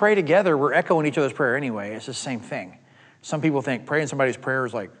it, when we pray together, we're echoing each other's prayer anyway. It's the same thing. Some people think praying somebody's prayer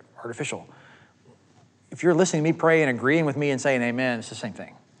is like artificial. If you're listening to me pray and agreeing with me and saying amen, it's the same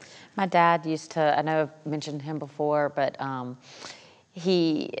thing. My dad used to, I know I've mentioned him before, but when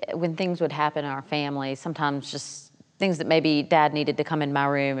things would happen in our family, sometimes just things that maybe Dad needed to come in my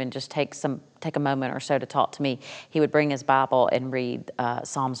room and just take a moment or so to talk to me, he would bring his Bible and read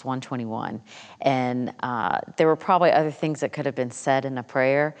Psalms 121. And there were probably other things that could have been said in a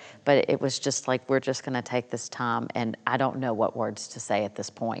prayer, but it was just like, we're just going to take this time, and I don't know what words to say at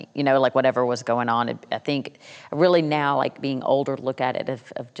this point. You know, like whatever was going on. I think really now, like being older, look at it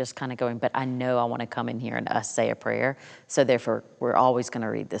of just kind of going, but I know I want to come in here and us say a prayer. So therefore, we're always going to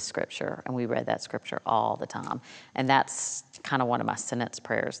read this scripture. And we read that scripture all the time. And that's kind of one of my sentence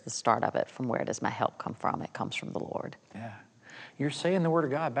prayers, the start of it, from where does my help come from? It comes from the Lord. Yeah. You're saying the word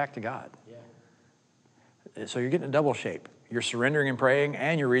of God back to God. Yeah. So you're getting a double shape. You're surrendering and praying,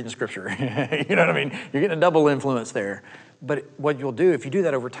 and you're reading scripture. You know what I mean? You're getting a double influence there. But what you'll do, if you do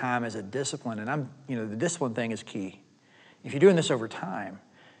that over time as a discipline, and the discipline thing is key. If you're doing this over time,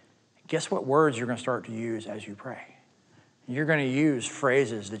 guess what words you're going to start to use as you pray? You're going to use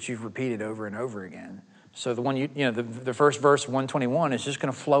phrases that you've repeated over and over again. So the one the first verse, 121, is just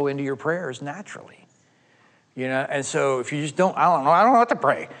going to flow into your prayers naturally. And so if you just I don't know what to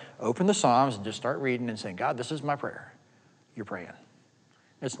pray. Open the Psalms and just start reading and saying, God, this is my prayer. You're praying.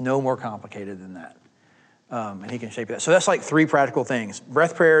 It's no more complicated than that. And he can shape that. So that's like 3 practical things.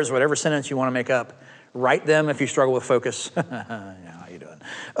 Breath prayers, whatever sentence you want to make up, write them if you struggle with focus. How you doing?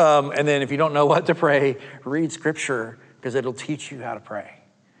 And then if you don't know what to pray, read scripture, because it'll teach you how to pray.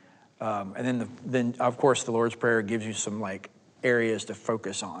 And then of course the Lord's Prayer gives you some like areas to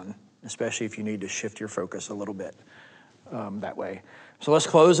focus on, especially if you need to shift your focus a little bit that way. So let's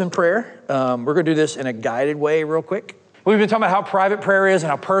close in prayer. We're going to do this in a guided way real quick. We've been talking about how private prayer is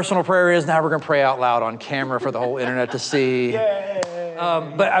and how personal prayer is. Now we're going to pray out loud on camera for the whole internet to see. But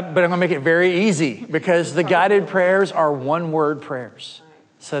I'm going to make it very easy, because the guided prayers are one-word prayers.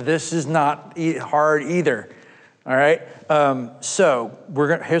 So this is not hard either. All right. So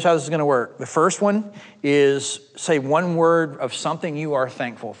here's how this is going to work. The first one is say one word of something you are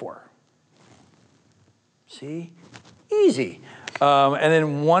thankful for. See? Easy. And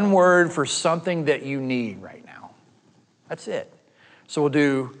then one word for something that you need right now. That's it. So we'll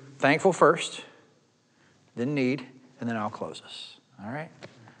do thankful first, then need, and then I'll close us. All right?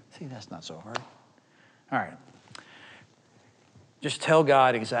 See, that's not so hard. All right. Just tell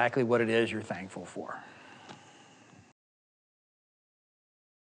God exactly what it is you're thankful for.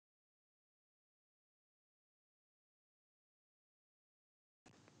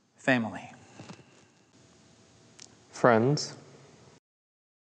 Family. Friends.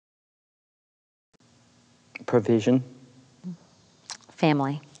 Provision.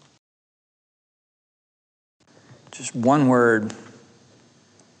 Family. Just one word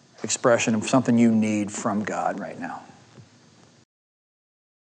expression of something you need from God right now.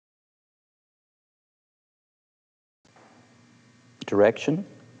 Direction.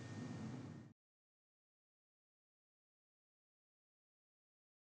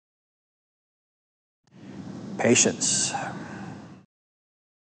 Patience.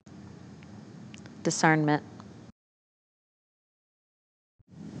 Discernment.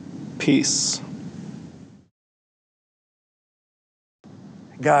 Peace.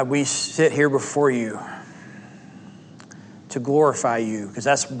 God, we sit here before you to glorify you, because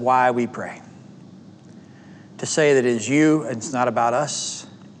that's why we pray. To say that it is you and it's not about us.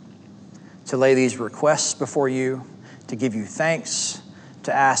 To lay these requests before you, to give you thanks,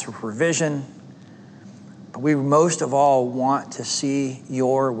 to ask for provision. But we most of all want to see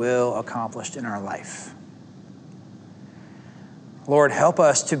your will accomplished in our life. Lord, help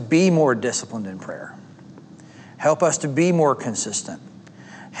us to be more disciplined in prayer. Help us to be more consistent.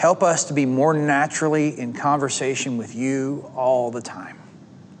 Help us to be more naturally in conversation with you all the time.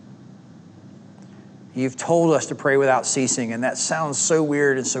 You've told us to pray without ceasing, and that sounds so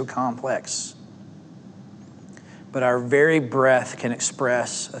weird and so complex. But our very breath can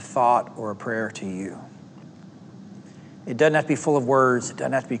express a thought or a prayer to you. It doesn't have to be full of words. It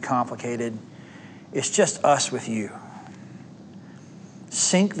doesn't have to be complicated. It's just us with you.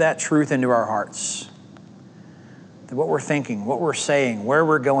 Sink that truth into our hearts. That what we're thinking, what we're saying, where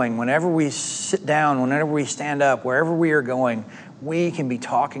we're going, whenever we sit down, whenever we stand up, wherever we are going, we can be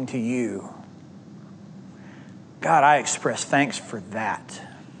talking to you. God, I express thanks for that.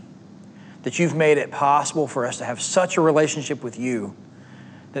 That you've made it possible for us to have such a relationship with you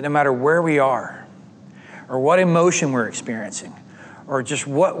that no matter where we are, or what emotion we're experiencing, or just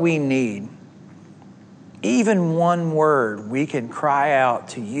what we need, even one word, we can cry out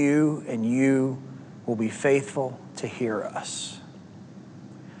to you and you will be faithful to hear us.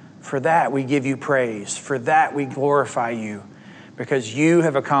 For that, we give you praise. For that, we glorify you because you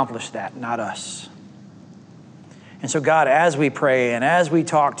have accomplished that, not us. And so, God, as we pray and as we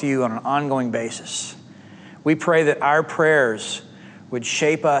talk to you on an ongoing basis, we pray that our prayers would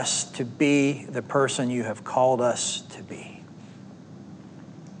shape us to be the person you have called us to be.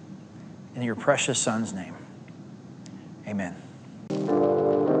 In your precious Son's name, amen.